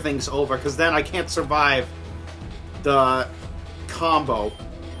boost, everything's over, because then I can't survive the combo.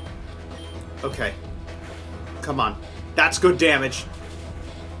 Okay. Come on. That's good damage.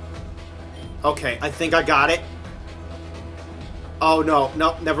 Okay, I think I got it. Oh, no.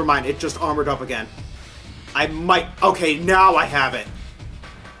 No, never mind. It just armored up again. I might... Okay, now I have it.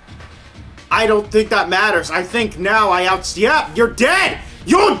 I don't think that matters. I think now I out... Yeah, you're dead!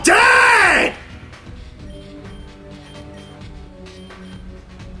 You're dead!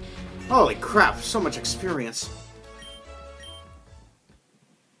 Holy crap, so much experience.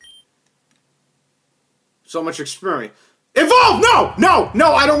 So much experience. Evolve! No! No!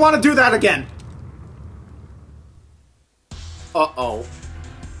 No, I don't want to do that again! Uh-oh.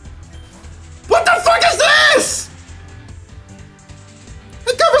 What the fuck is this?!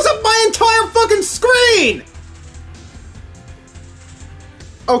 It covers up my entire fucking screen!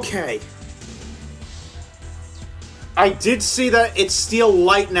 Okay. I did see that it's Steel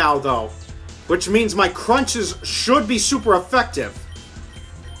Light now, though. Which means my crunches should be super effective.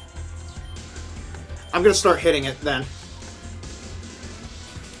 I'm gonna start hitting it, then.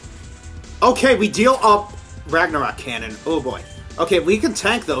 Okay, we deal up Ragnarok Cannon. Oh, boy. Okay, we can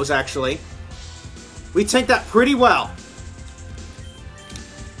tank those, actually. We tank that pretty well.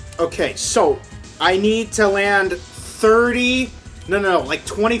 Okay, so I need to land 30... No, like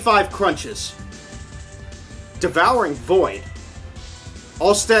 25 crunches. Devouring Void.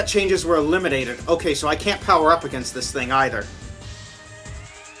 All stat changes were eliminated. Okay, so I can't power up against this thing either.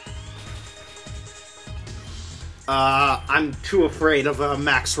 I'm too afraid of a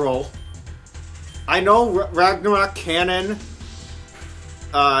max roll. I know Ragnarok Cannon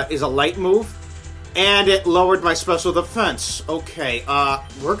is a light move, and it lowered my special defense. Okay,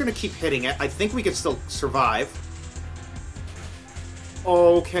 we're gonna keep hitting it. I think we can still survive.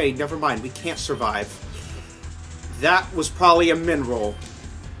 Okay, never mind. We can't survive. That was probably a min roll.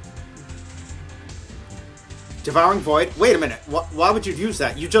 Devouring Void? Wait a minute. Why would you use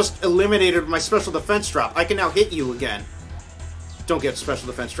that? You just eliminated my special defense drop. I can now hit you again. Don't get special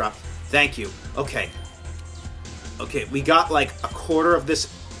defense drop. Thank you. Okay. Okay, we got like a quarter of this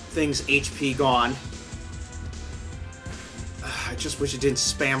thing's HP gone. I just wish it didn't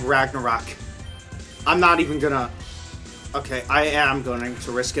spam Ragnarok. I'm not even gonna... Okay, I am going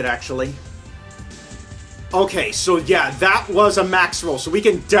to risk it, actually. Okay, so yeah, that was a max roll, so we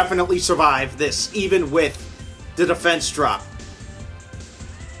can definitely survive this, even with the defense drop.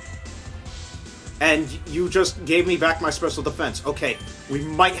 And you just gave me back my special defense. Okay, we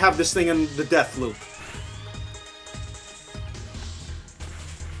might have this thing in the death loop.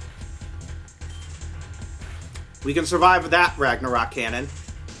 We can survive that Ragnarok Cannon.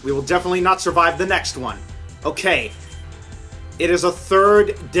 We will definitely not survive the next one. Okay. It is a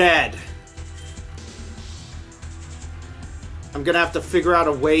third dead. I'm gonna have to figure out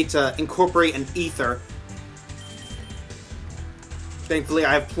a way to incorporate an ether. Thankfully,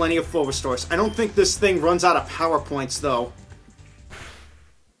 I have plenty of full restores. I don't think this thing runs out of power points, though.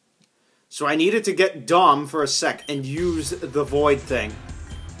 So I needed to get dumb for a sec and use the void thing.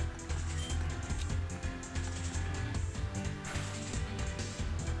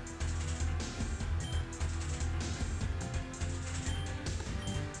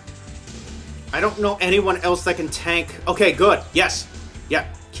 I don't know anyone else that can tank. Okay, good. Yes. Yeah.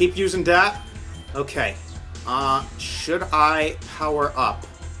 Keep using that. Okay. Should I power up?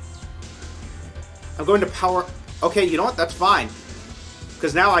 I'm going to power... Okay, you know what? That's fine.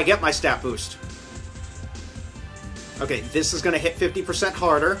 Because now I get my stat boost. Okay, this is going to hit 50%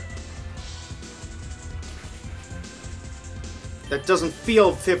 harder. That doesn't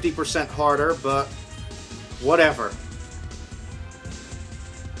feel 50% harder, but whatever.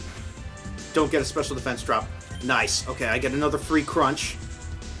 Don't get a special defense drop. Nice. Okay, I get another free crunch.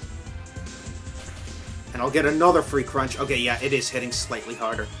 And I'll get another free crunch. Okay, yeah, it is hitting slightly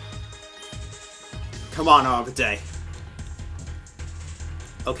harder. Come on, Arvide.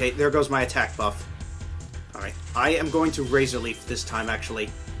 Okay, there goes my attack buff. Alright, I am going to Razor Leaf this time, actually.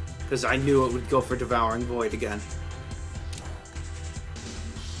 Because I knew it would go for Devouring Void again.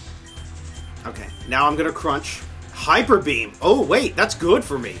 Okay, now I'm gonna crunch. Hyper Beam! Oh, wait, that's good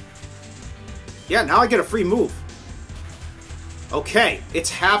for me. Yeah, now I get a free move. Okay, it's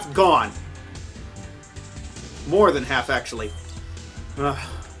half gone. More than half, actually.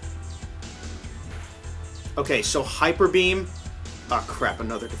 Okay, so Hyper Beam. Oh, crap,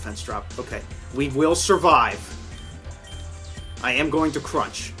 another defense drop. Okay, we will survive. I am going to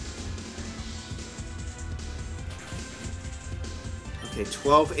crunch. Okay,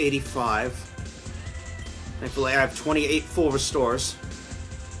 1285. Thankfully, I have 28 full restores.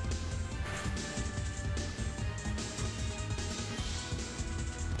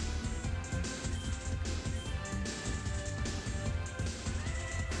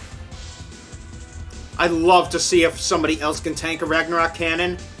 I'd love to see if somebody else can tank a Ragnarok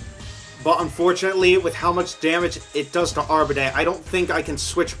cannon. But unfortunately, with how much damage it does to Arbide, I don't think I can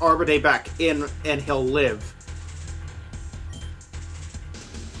switch Arbide back in and he'll live.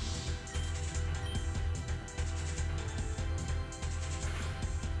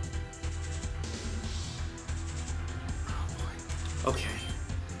 Okay.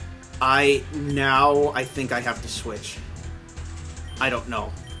 I think I have to switch. I don't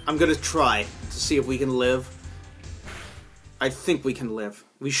know. I'm gonna try to see if we can live. I think we can live.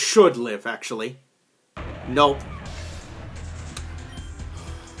 We should live, actually. Nope.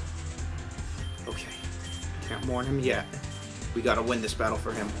 Okay. Can't warn him yet. We gotta win this battle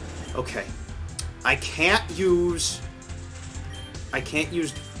for him. Okay. I can't use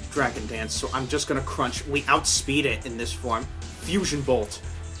Dragon Dance, so I'm just gonna crunch. We outspeed it in this form. Fusion Bolt.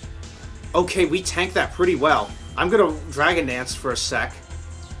 Okay, we tanked that pretty well. I'm gonna Dragon Dance for a sec.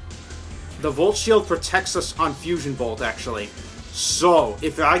 The Volt Shield protects us on Fusion Bolt, actually. So,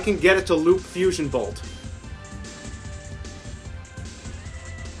 if I can get it to loop Fusion Bolt...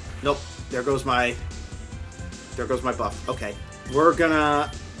 Nope. There goes my buff. Okay. We're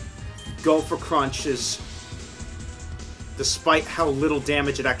gonna go for crunches. Despite how little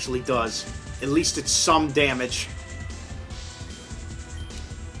damage it actually does. At least it's some damage.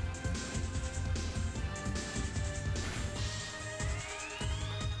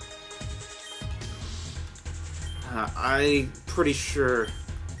 I'm pretty sure...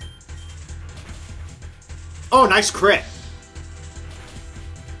 Oh, nice crit!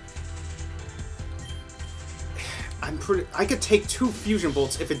 I could take 2 Fusion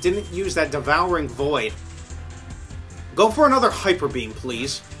Bolts if it didn't use that Devouring Void. Go for another Hyper Beam,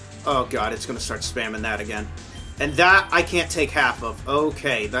 please. Oh god, it's gonna start spamming that again. And that, I can't take half of.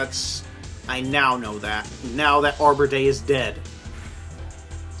 Okay, that's... I now know that. Now that Arbor Day is dead.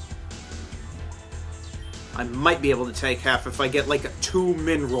 I might be able to take half if I get, like, 2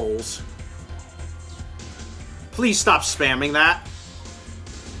 min rolls. Please stop spamming that.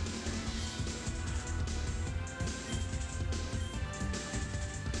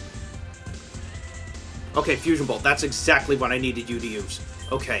 Okay, Fusion Bolt. That's exactly what I needed you to use.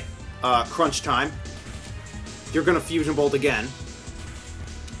 Okay. Crunch time. You're gonna Fusion Bolt again.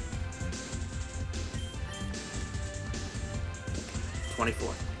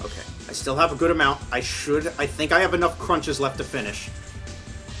 $24. Okay. I still have a good amount. I think I have enough crunches left to finish.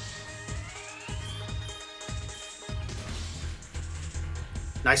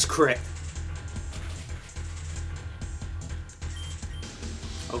 Nice crit.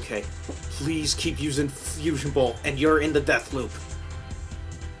 Okay. Please keep using Fusion Bolt, and you're in the death loop.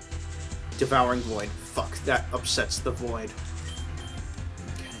 Devouring Void. Fuck, that upsets the Void.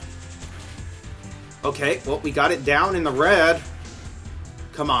 Okay, well, we got it down in the red.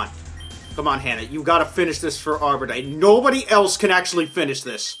 Come on. Come on, Hannah. You gotta finish this for Arbor Day. Nobody else can actually finish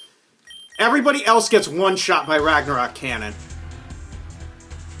this. Everybody else gets one shot by Ragnarok Cannon.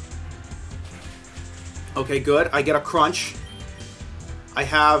 Okay, good. I get a crunch. I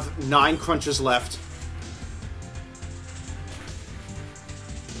have 9 crunches left.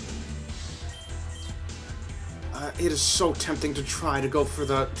 It is so tempting to try to go for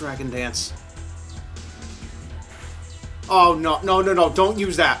the Dragon Dance. Oh, no, no, no, no, don't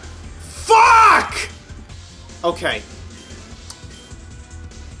use that. Fuck! Okay.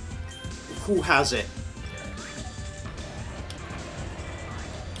 Who has it?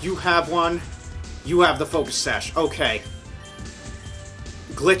 You have one. You have the Focus Sash. Okay.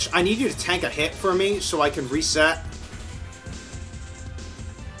 Glitch, I need you to tank a hit for me so I can reset.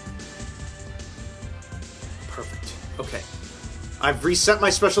 Perfect. Okay. I've reset my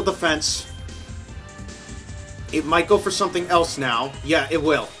special defense. It might go for something else now. Yeah, it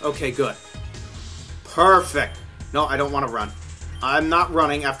will. Okay, good. Perfect. No, I don't want to run. I'm not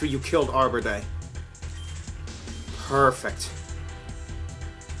running after you killed Arbor Day. Perfect.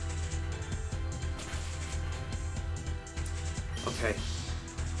 Okay.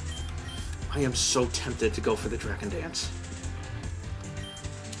 I am so tempted to go for the Dragon Dance.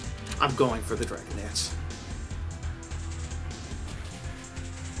 I'm going for the Dragon Dance.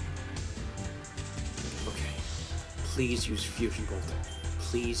 Okay. Please use Fusion Bolt.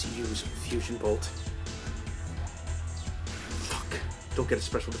 Please use Fusion Bolt. Fuck. Don't get a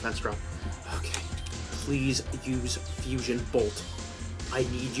special defense drop. Okay. Please use Fusion Bolt. I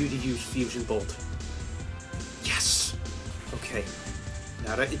need you to use Fusion Bolt. Yes! Okay.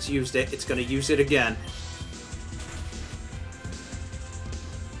 Now that it's used it, it's going to use it again.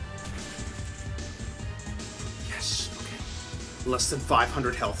 Yes, okay. Less than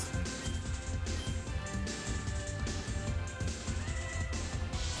 500 health.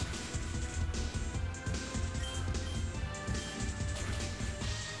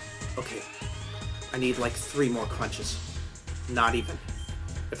 Okay. I need like 3 more crunches. Not even.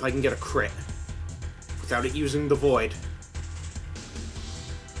 If I can get a crit. Without it using the void.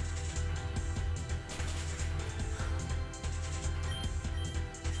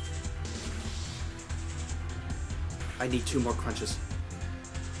 I need 2 more crunches.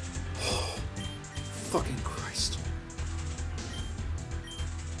 Oh, fucking Christ.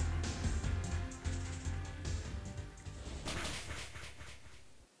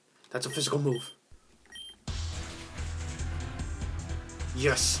 That's a physical move.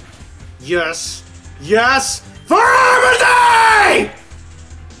 Yes. Yes. Yes! For everything!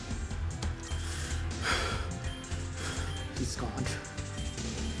 He's gone.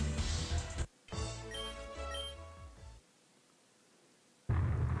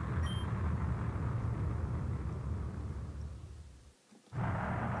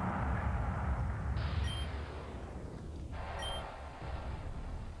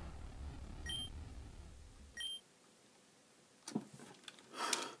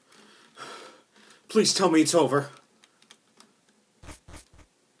 Please tell me it's over.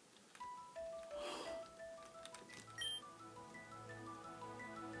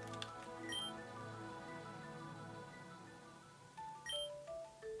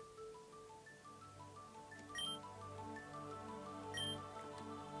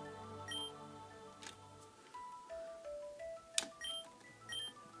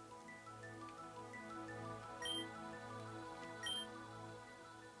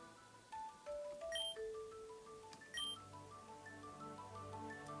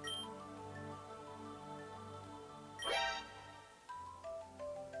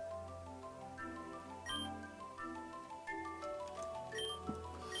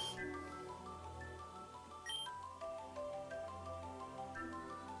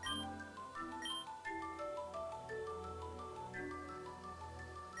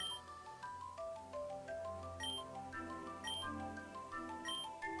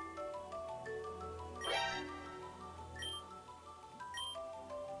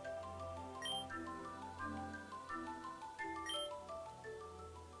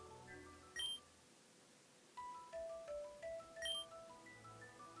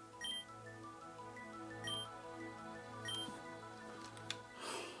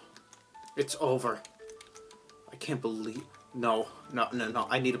 It's over. I can't believe... No.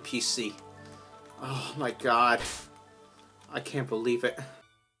 I need a PC. Oh my god. I can't believe it.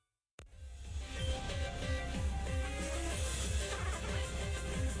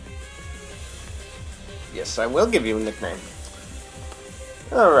 Yes, I will give you a nickname.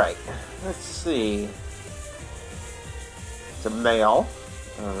 Alright. Let's see. It's a male.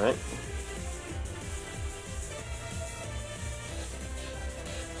 Alright.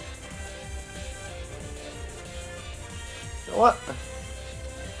 You know what?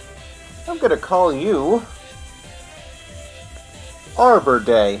 I'm gonna call you Arbor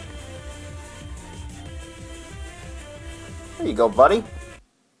Day. There you go, buddy.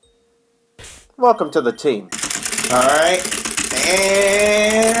 Welcome to the team. Alright.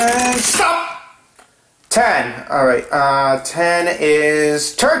 And stop! 10. Alright, 10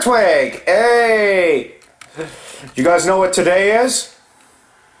 is Turtwig! Hey! You guys know what today is?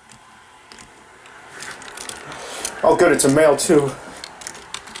 Oh good, it's a male too.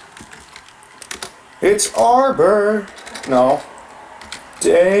 It's Arbor. No.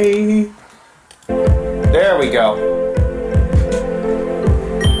 Day. There we go.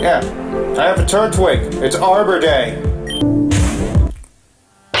 Yeah. I have a Turtwig. It's Arbor Day.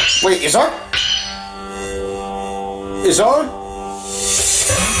 Wait, is our...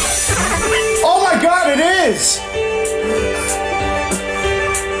 Oh my god, it is!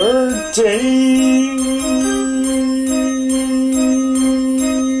 Arbor Day.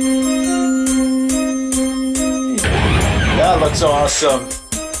 That looks awesome.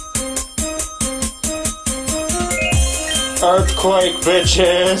 Earthquake,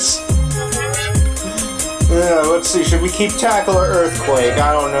 bitches! Yeah, let's see, should we keep Tackle or Earthquake?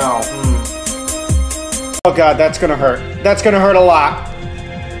 I don't know. Oh god, that's gonna hurt. That's gonna hurt a lot.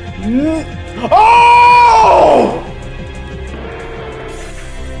 Oh!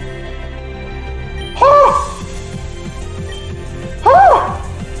 Oh! Oh!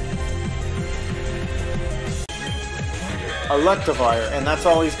 Electivire, and that's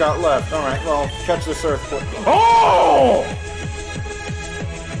all he's got left. Alright, well, catch this Earthquake. Oh!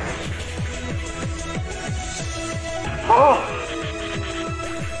 Oh!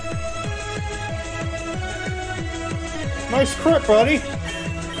 Nice crit, buddy!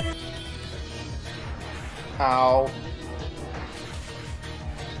 Ow.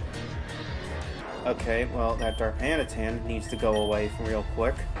 Okay, well, that Dark Anatan needs to go away from real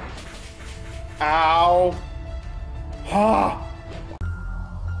quick. Ow! Ha!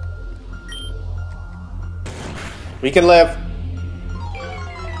 We can live.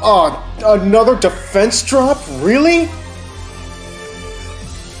 Oh, another defense drop? Really?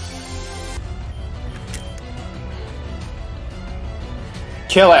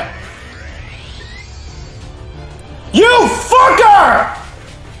 Kill it. You fucker!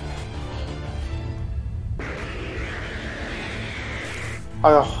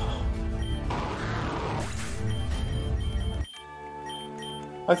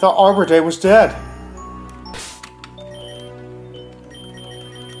 I thought Arbor Day was dead.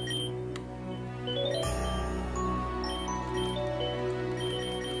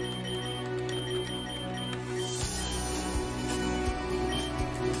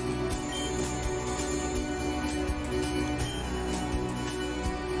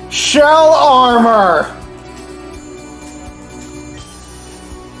 Shell armor!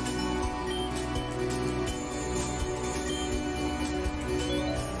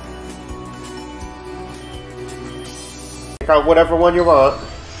 Pick out whatever one you want.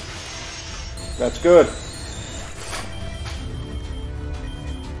 That's good.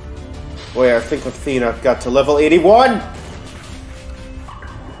 Boy, I think Athena got to level 81!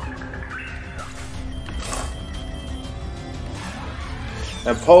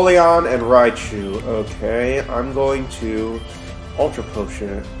 Empoleon and Raichu. Okay, I'm going to Ultra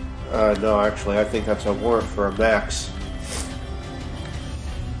Potion. No, actually, I think that's a warrant for a max.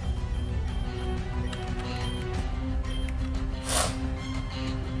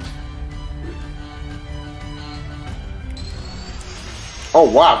 Oh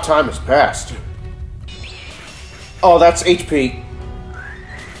wow, time has passed. Oh, that's HP.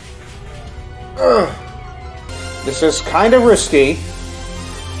 Ugh. This is kind of risky.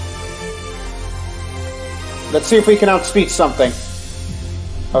 Let's see if we can outspeed something.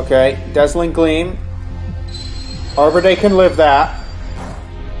 Okay, Dazzling Gleam. Arbor Day can live that.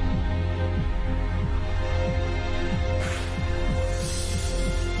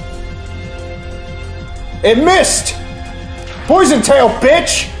 It missed! Poison Tail,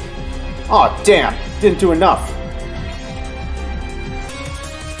 bitch! Aw, oh, damn. Didn't do enough.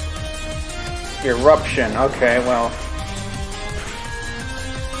 Eruption. Okay, well.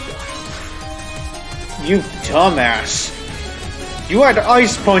 You dumbass. You had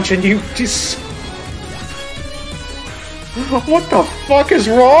Ice Punch and you just... What the fuck is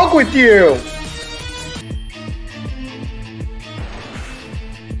wrong with you?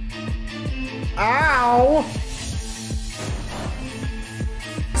 Ow!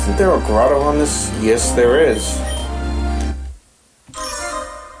 Isn't there a grotto on this? Yes, there is.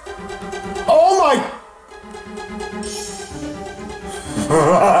 Oh my...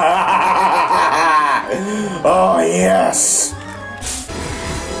 Oh, yes!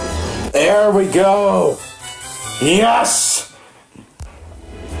 There we go! Yes!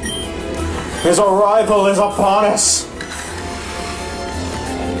 His arrival is upon us!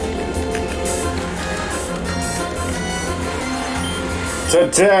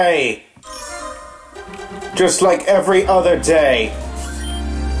 Today, just like every other day,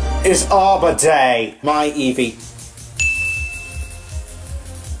 is Arbor Day, my Eevee.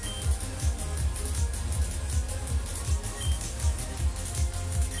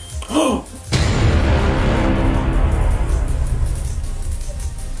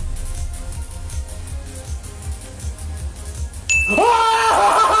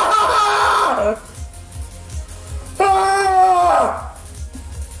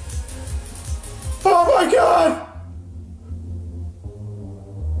 Oh my god!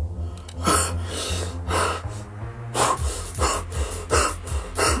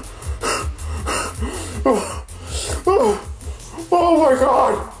 Oh my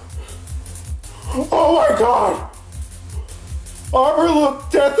god! Oh my god! Arbor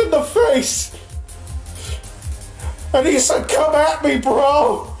looked death in the face! And he said, come at me,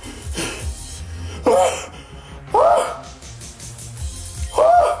 bro!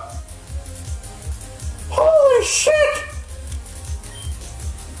 Holy shit!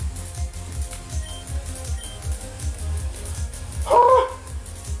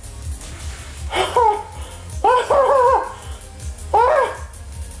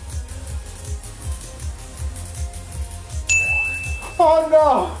 Oh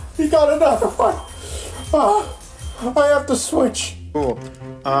no! He got another one! I have to switch. Cool.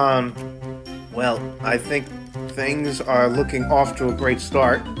 Well, I think things are looking off to a great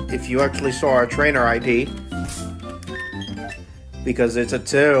start. If you actually saw our trainer ID. Because it's a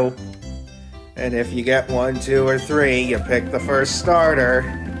 2. And if you get 1, 2, or 3, you pick the first starter.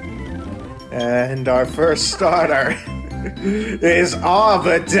 And our first starter is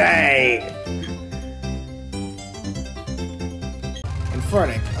Arbor Day!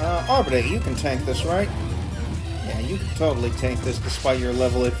 Infernic, Arbor Day, you can tank this, right? Yeah, you can totally tank this despite your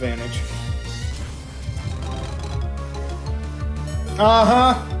level advantage.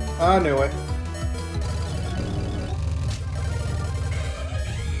 Uh-huh, I knew it.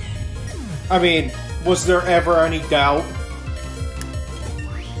 I mean, was there ever any doubt?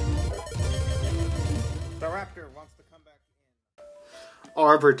 The Raptor wants to come back in.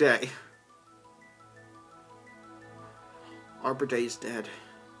 Arbor Day. Arbor Day is dead.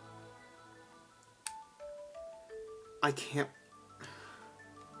 I can't...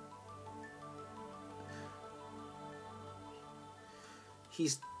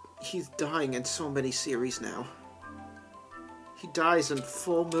 He's dying in so many series now. He dies in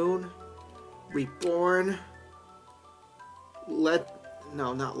Full Moon, Reborn,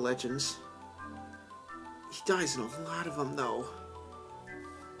 no, not Legends. He dies in a lot of them, though.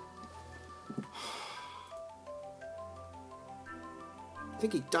 I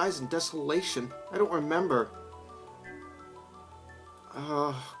think he dies in Desolation. I don't remember.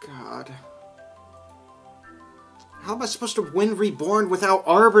 Oh, God. How am I supposed to win Reborn without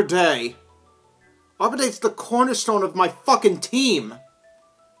Arbor Day? Arbor Day's the cornerstone of my fucking team.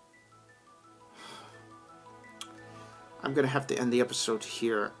 I'm gonna have to end the episode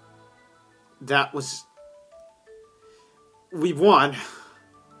here. That was... We won.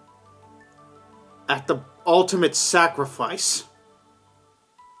 At the ultimate sacrifice.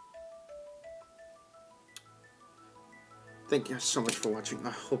 Thank you guys so much for watching. I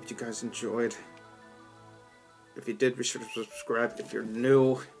hope you guys enjoyed. If you did, be sure to subscribe. If you're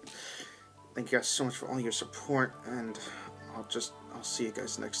new, thank you guys so much for all your support, and I'll see you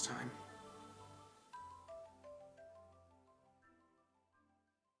guys next time.